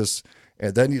Texas.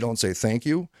 And then you don't say thank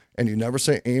you, and you never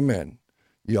say amen.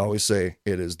 You always say,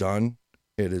 it is done,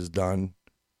 it is done,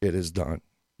 it is done.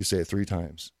 You say it 3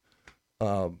 times.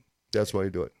 That's why you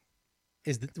do it.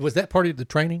 Was that part of the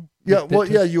training? Yeah,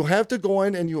 you have to go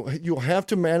in and you have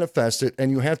to manifest it and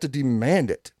you have to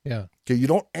demand it. Yeah. Okay, you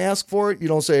don't ask for it. You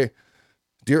don't say,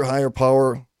 dear higher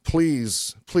power,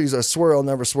 please, I swear I'll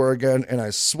never swear again, and I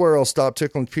swear I'll stop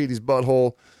tickling Petey's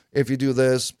butthole if you do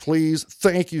this. Please,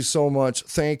 thank you so much.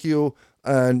 Thank you,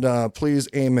 and please,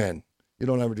 amen. You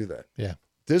don't ever do that. Yeah.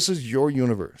 This is your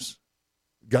universe.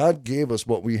 God gave us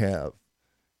what we have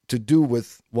to do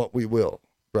with what we will.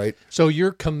 Right. So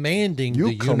you're commanding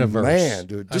the universe. Command,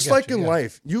 dude. Just like in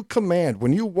life, you command.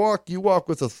 When you walk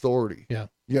with authority. Yeah.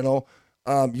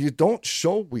 You don't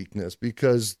show weakness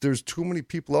because there's too many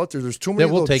people out there. There's too many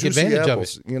that will take advantage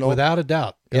apples, of it. Without a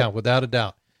doubt. Yep. Yeah, without a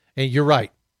doubt. And you're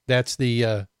right. That's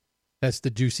the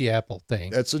juicy apple thing.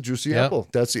 That's the juicy apple.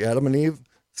 That's the Adam and Eve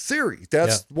theory.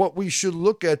 That's what we should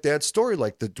look at that story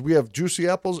like. That we have juicy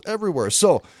apples everywhere.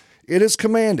 So it is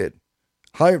commanded.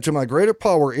 Higher to my greater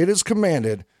power, it is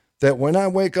commanded that when I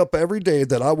wake up every day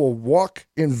that I will walk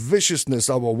in viciousness.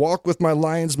 I will walk with my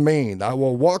lion's mane. I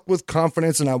will walk with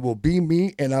confidence and I will be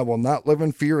me and I will not live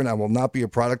in fear and I will not be a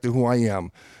product of who I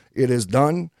am. It is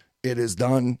done. It is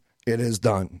done. It is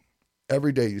done.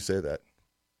 Every day you say that.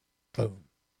 Boom.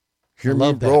 Hear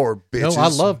me roar, bitches. No, I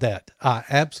love that. I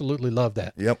absolutely love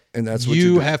that. Yep. And that's what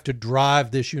you do. have to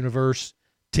drive this universe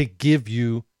to give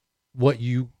you what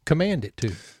you command it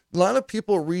to. A lot of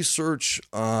people research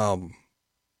the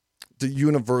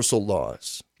universal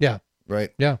laws. Yeah. Right.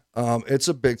 Yeah. It's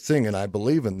a big thing, and I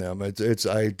believe in them. It's.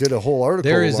 I did a whole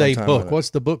article. There is a book.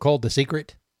 What's the book called? The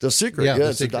Secret. The Secret. Yeah,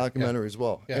 it's Secret. A documentary as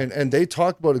well. Yeah. And they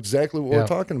talk about exactly what we're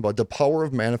talking about: the power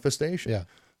of manifestation.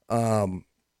 Yeah.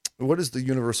 What is the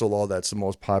universal law that's the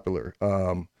most popular?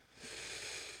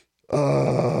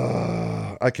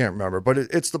 I can't remember, but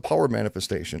it's the power of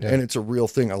manifestation, and it's a real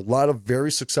thing. A lot of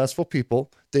very successful people,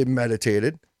 they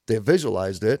meditated, they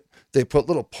visualized it, they put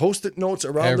little Post-it notes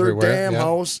around everywhere, their damn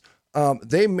house.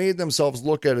 They made themselves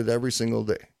look at it every single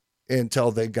day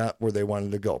until they got where they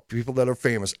wanted to go. People that are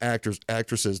famous, actors,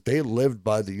 actresses, they lived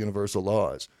by the universal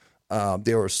laws.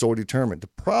 They were so determined. The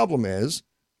problem is,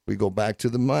 we go back to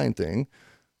the mind thing.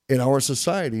 In our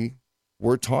society,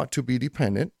 we're taught to be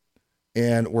dependent.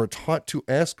 And we're taught to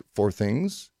ask for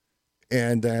things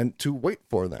and then to wait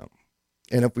for them.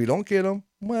 And if we don't get them,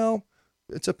 well,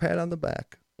 it's a pat on the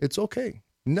back. It's okay.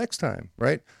 Next time,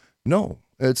 right? No,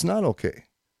 it's not okay.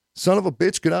 Son of a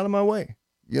bitch, get out of my way.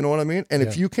 You know what I mean? And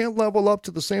if you can't level up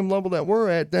to the same level that we're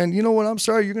at, then you know what? I'm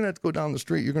sorry. You're going to have to go down the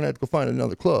street. You're going to have to go find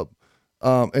another club.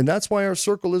 And that's why our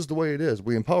circle is the way it is.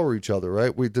 We empower each other,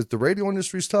 right? The radio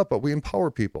industry's tough, but we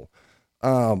empower people.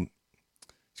 You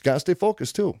got to stay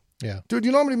focused too. Yeah. Dude,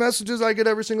 you know how many messages I get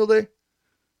every single day?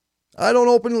 I don't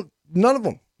open none of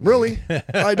them, really.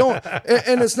 I don't.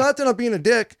 And it's not that I'm being a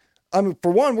dick. I mean,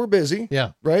 for one, we're busy.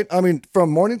 Yeah. Right? I mean, from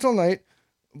morning till night,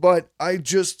 but I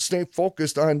just stay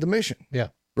focused on the mission. Yeah.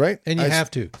 Right? And you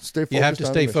have to. Stay focused. You have to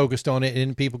stay focused on it,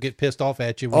 and people get pissed off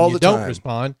at you when you don't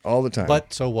respond. All the time.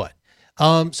 But so what?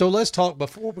 So let's talk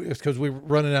because we're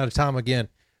running out of time again.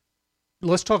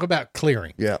 Let's talk about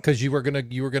clearing. Yeah. Because you were gonna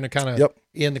kind of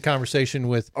end the conversation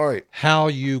with how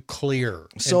you clear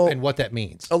and what that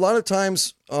means. A lot of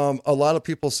times, a lot of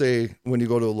people say when you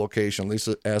go to a location,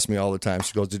 Lisa asks me all the time,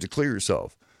 she goes, "Did you clear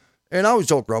yourself?" And I always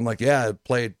joke around, I'm like, yeah, I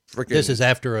played freaking. This is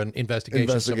after an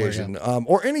investigation. Somewhere, yeah.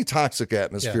 Or any toxic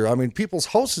atmosphere. Yeah. I mean, people's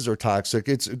houses are toxic.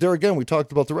 It's there again. We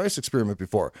talked about the rice experiment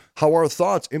before. How our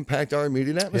thoughts impact our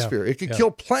immediate atmosphere. It could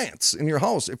kill plants in your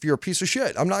house if you're a piece of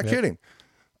shit. I'm not kidding.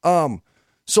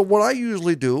 So what I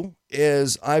usually do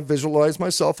is I visualize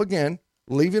myself again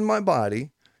leaving my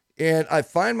body, and I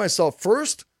find myself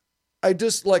first. I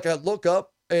look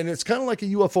up, and it's kind of like a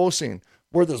UFO scene,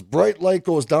 where this bright light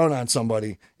goes down on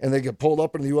somebody and they get pulled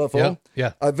up in the UFO.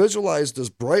 Yeah. I visualize this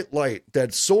bright light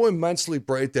that's so immensely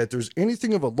bright that there's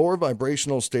anything of a lower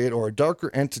vibrational state or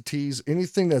darker entities,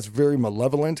 anything that's very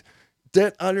malevolent,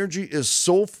 that energy is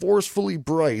so forcefully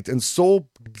bright and so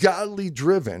godly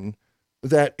driven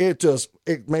that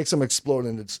it makes them explode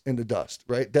into dust,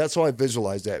 right? That's how I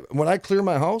visualize that. When I clear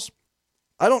my house,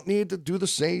 I don't need to do the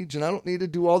sage and I don't need to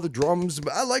do all the drums.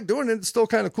 But I like doing it. It's still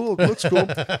kind of cool. It looks cool.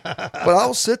 But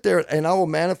I'll sit there and I will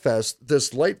manifest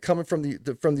this light coming from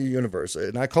the universe.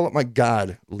 And I call it my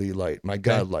godly light, my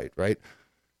God light, right?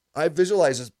 I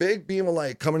visualize this big beam of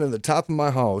light coming in the top of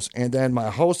my house and then my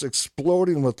house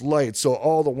exploding with light. So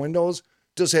all the windows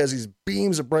just has these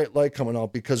beams of bright light coming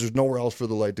out because there's nowhere else for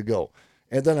the light to go.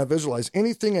 And then I visualize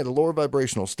anything at a lower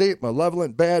vibrational state,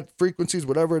 malevolent, bad frequencies,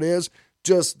 whatever it is,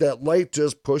 just that light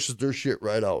just pushes their shit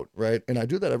right out, right? And I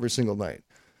do that every single night.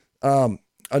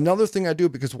 Another thing I do,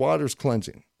 because water's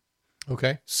cleansing.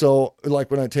 Okay. So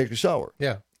like when I take a shower.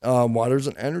 Yeah. Water's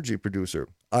an energy producer.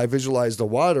 I visualize the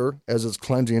water as it's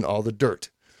cleansing all the dirt,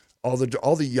 all the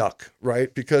yuck,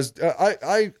 right? Because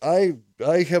I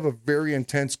have a very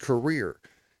intense career.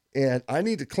 And I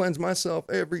need to cleanse myself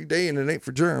every day, and it ain't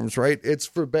for germs, right? It's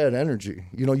for bad energy.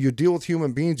 You know, you deal with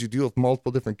human beings, you deal with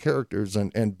multiple different characters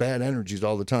and bad energies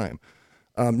all the time.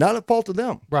 Not a fault of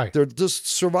them. Right. They're just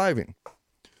surviving.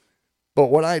 But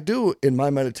what I do in my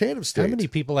meditative state. How many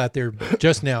people out there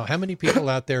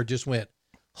just went,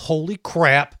 holy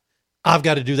crap, I've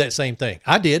got to do that same thing.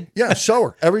 I did. Yeah,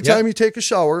 shower. Every time you take a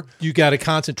shower. You got to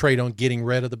concentrate on getting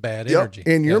rid of the bad energy.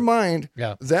 In your mind,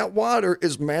 that water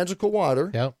is magical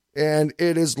water. Yeah. And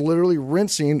it is literally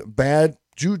rinsing bad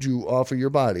juju off of your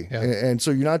body. Yeah. And so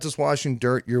you're not just washing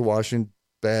dirt, you're washing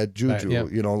bad juju,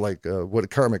 you know, like what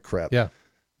karmic crap. Yeah.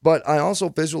 But I also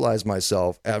visualize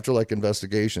myself after like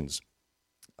investigations.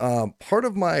 Part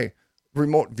of my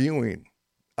remote viewing,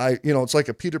 it's like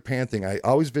a Peter Pan thing. I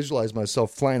always visualize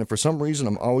myself flying. And for some reason,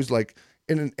 I'm always like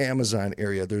in an Amazon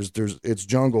area. It's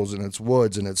jungles and it's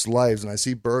woods and it's lives. And I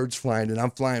see birds flying and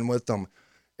I'm flying with them.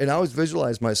 And I always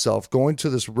visualize myself going to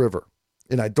this river,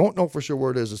 and I don't know for sure where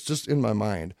it is. It's just in my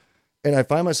mind. And I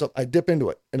find myself, I dip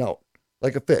into it and out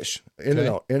like a fish, in and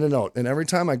out, in and out. And every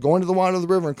time I go into the water of the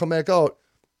river and come back out,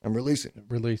 I'm releasing.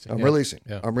 I'm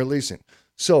releasing.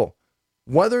 So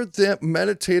whether that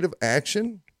meditative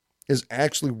action is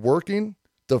actually working,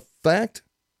 the fact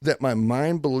that my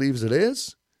mind believes it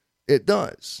is, it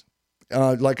does.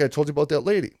 Like I told you about that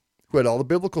lady who had all the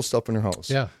biblical stuff in her house.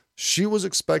 Yeah. She was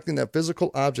expecting that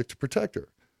physical object to protect her.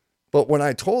 But when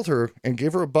I told her and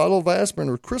gave her a bottle of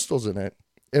aspirin with crystals in it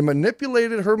and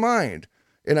manipulated her mind,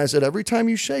 and I said, every time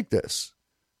you shake this,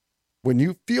 when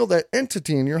you feel that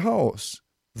entity in your house,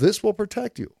 this will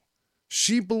protect you.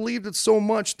 She believed it so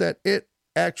much that it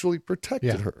actually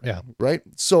protected her. Yeah. Right?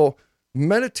 So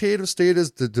meditative state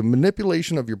is the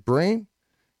manipulation of your brain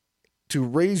to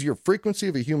raise your frequency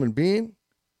of a human being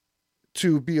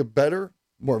to be a better,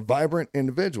 more vibrant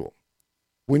individual.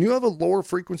 When you have a lower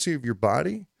frequency of your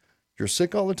body, you're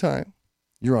sick all the time,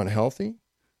 you're unhealthy,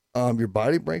 your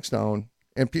body breaks down,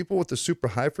 and people with the super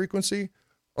high frequency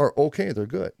are okay. They're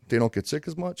good. They don't get sick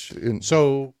as much.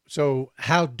 So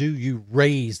how do you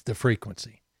raise the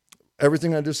frequency?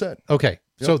 Everything I just said. Okay.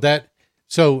 Yep.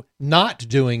 So not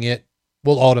doing it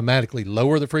will automatically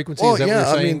lower the frequency. Oh, is that what you're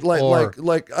saying? I mean,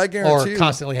 like I guarantee or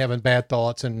constantly having bad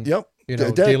thoughts and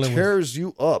that dealing tears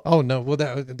you up. Oh no, well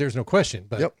there's no question.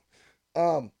 But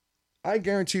I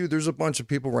guarantee you, there's a bunch of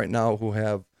people right now who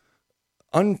have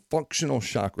unfunctional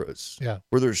chakras. Yeah,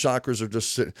 where their chakras are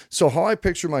just sitting. So how I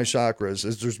picture my chakras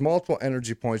is there's multiple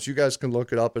energy points. You guys can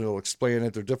look it up and it'll explain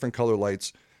it. They're different color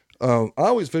lights. I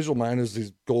always visualize mine as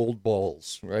these gold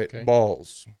balls, right? Okay.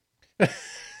 Balls.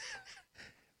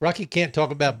 Rocky can't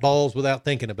talk about balls without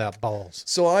thinking about balls.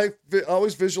 So I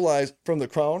always visualize from the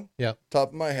crown, top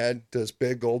of my head, this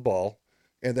big gold ball,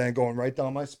 and then going right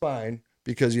down my spine,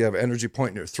 because you have energy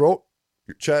point in your throat,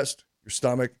 your chest, your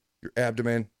stomach, your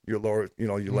abdomen, your lower,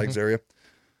 your legs area.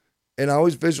 And I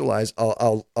always visualize,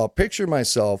 I'll picture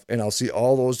myself and I'll see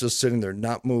all those just sitting there,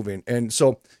 not moving. And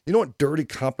so, you know what dirty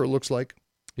copper looks like?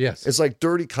 Yes. It's like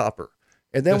dirty copper.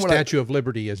 And then the when Statue of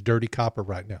Liberty is dirty copper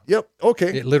right now. Yep.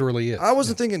 Okay. It literally is. I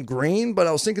wasn't thinking green, but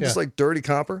I was thinking just like dirty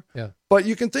copper. Yeah. But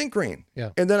you can think green. Yeah.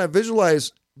 And then I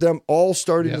visualize them all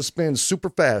starting to spin super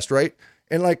fast, right?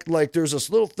 And like there's this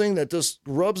little thing that just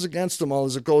rubs against them all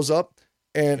as it goes up,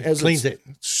 and as cleans it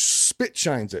spit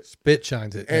shines it.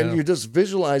 And you're just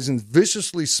visualizing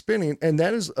viciously spinning, and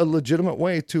that is a legitimate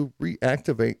way to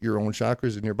reactivate your own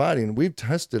chakras in your body. And we've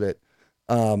tested it.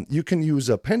 You can use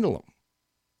a pendulum,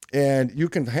 and you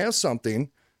can have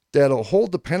something that'll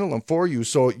hold the pendulum for you,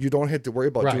 so you don't have to worry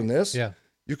about doing this. Yeah.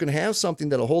 You can have something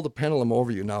that'll hold the pendulum over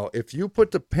you. Now, if you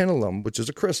put the pendulum, which is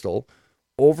a crystal,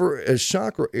 over a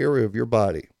chakra area of your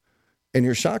body, and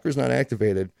your chakra is not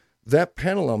activated, that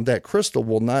pendulum, that crystal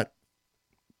will not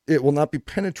be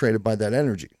penetrated by that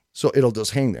energy. So it'll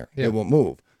just hang there. Yeah. It won't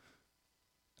move.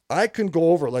 I can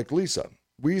go over, like Lisa,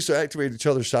 we used to activate each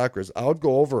other's chakras. I would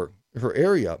go over her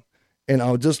area, and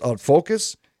I'll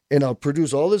focus, and I'll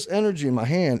produce all this energy in my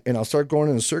hand, and I'll start going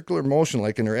in a circular motion,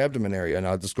 like in her abdomen area, and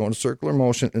I'll just go in a circular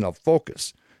motion, and I'll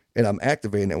focus, and I'm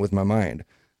activating it with my mind.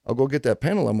 I'll go get that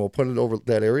pendulum, we'll put it over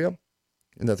that area,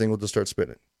 and that thing will just start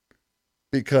spinning.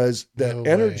 Because that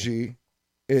energy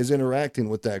is interacting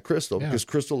with that crystal, because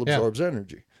crystal absorbs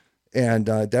energy. And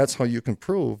that's how you can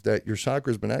prove that your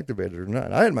chakra has been activated or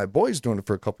not. I had my boys doing it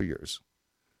for a couple of years.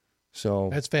 So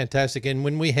that's fantastic. And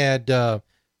when we had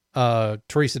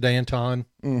Teresa Danton,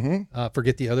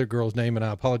 forget the other girl's name, and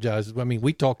I apologize. I mean,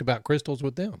 we talked about crystals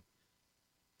with them.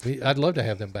 I'd love to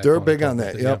have them back. They're big on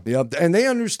that. Yep. And they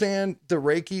understand the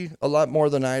Reiki a lot more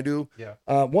than I do. Yeah.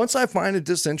 Once I find a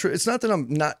disinterest, it's not that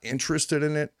I'm not interested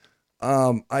in it.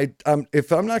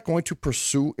 If I'm not going to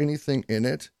pursue anything in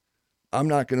it, I'm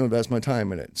not going to invest my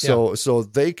time in it. So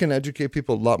they can educate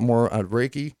people a lot more on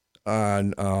Reiki,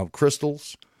 on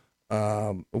crystals.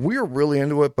 We were really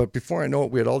into it, but before I know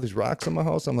it, we had all these rocks in my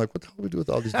house. I'm like, what the hell do we do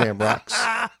with all these damn rocks?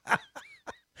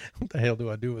 What the hell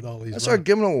do I do with all these? I started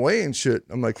giving them away and shit.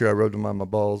 I'm like, here, I rubbed them on my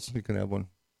balls. You can have one.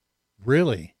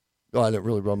 Really? Well, I didn't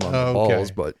really rub them on my balls,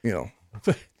 but you know.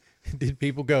 Did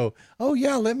people go, oh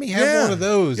yeah, let me have one of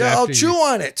those? Yeah, I'll chew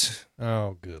on it.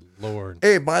 Oh, good Lord.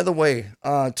 Hey, by the way,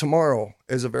 tomorrow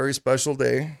is a very special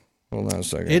day. Hold on a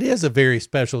second. It is a very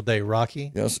special day,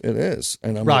 Rocky. Yes, it is.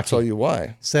 And I'm going to tell you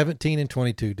why. 17 and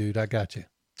 22, dude. I got you.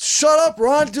 Shut up,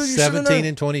 Ron. Dude, you 17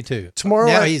 and 22. Tomorrow.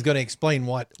 Now he's going to explain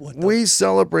what we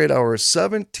celebrate our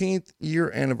 17th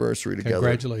year anniversary together.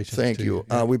 Congratulations. Thank you.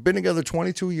 Yeah. We've been together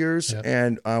 22 years,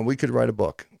 and we could write a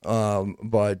book.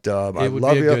 But it I would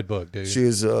love be a you. good book, dude. She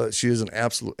is an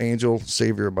absolute angel,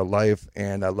 savior of my life,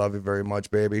 and I love you very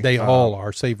much, baby. They all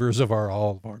are saviors of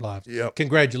all of our lives. Yep.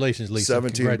 Congratulations, Lisa.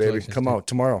 17, baby. Come out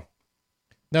tomorrow.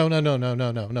 No,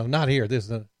 not here.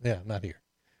 This is not here.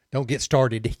 Don't get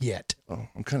started yet. Oh,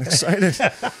 I'm kind of excited.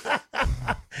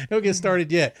 Don't get started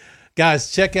yet.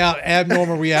 Guys, check out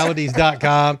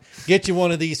abnormalrealities.com. Get you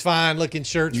one of these fine looking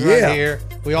shirts right here.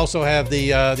 We also have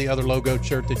the other logoed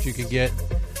shirt that you can get.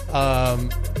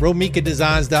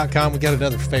 RomikaDesigns.com. We got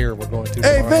another fair we're going to.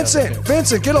 Hey, Vincent,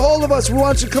 get a hold of us. We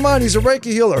want you to come on. He's a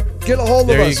Reiki healer. Get a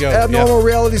hold of us. There you go.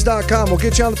 Abnormalrealities.com. We'll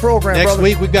get you on the program, Next brother.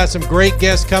 week, we've got some great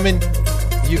guests coming.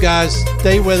 You guys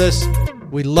stay with us.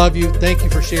 We love you. Thank you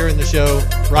for sharing the show.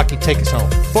 Rocky, take us home.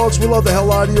 Folks, we love the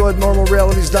hell out of you at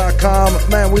normalrealities.com.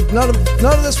 Man, none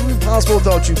of this would be possible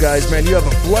without you guys, man. You have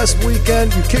a blessed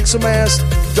weekend. You kick some ass.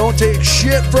 Don't take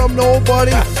shit from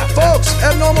nobody. Folks,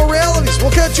 Abnormal Realities.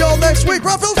 We'll catch y'all next week.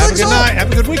 Rob Phillips, have a good night. Have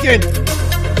a good weekend.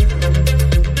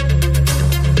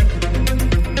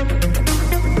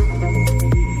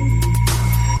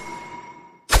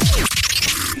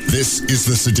 This is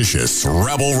the seditious,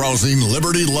 rabble-rousing,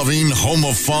 liberty-loving, home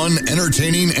of fun,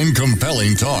 entertaining, and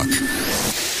compelling talk.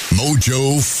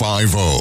 Mojo 50.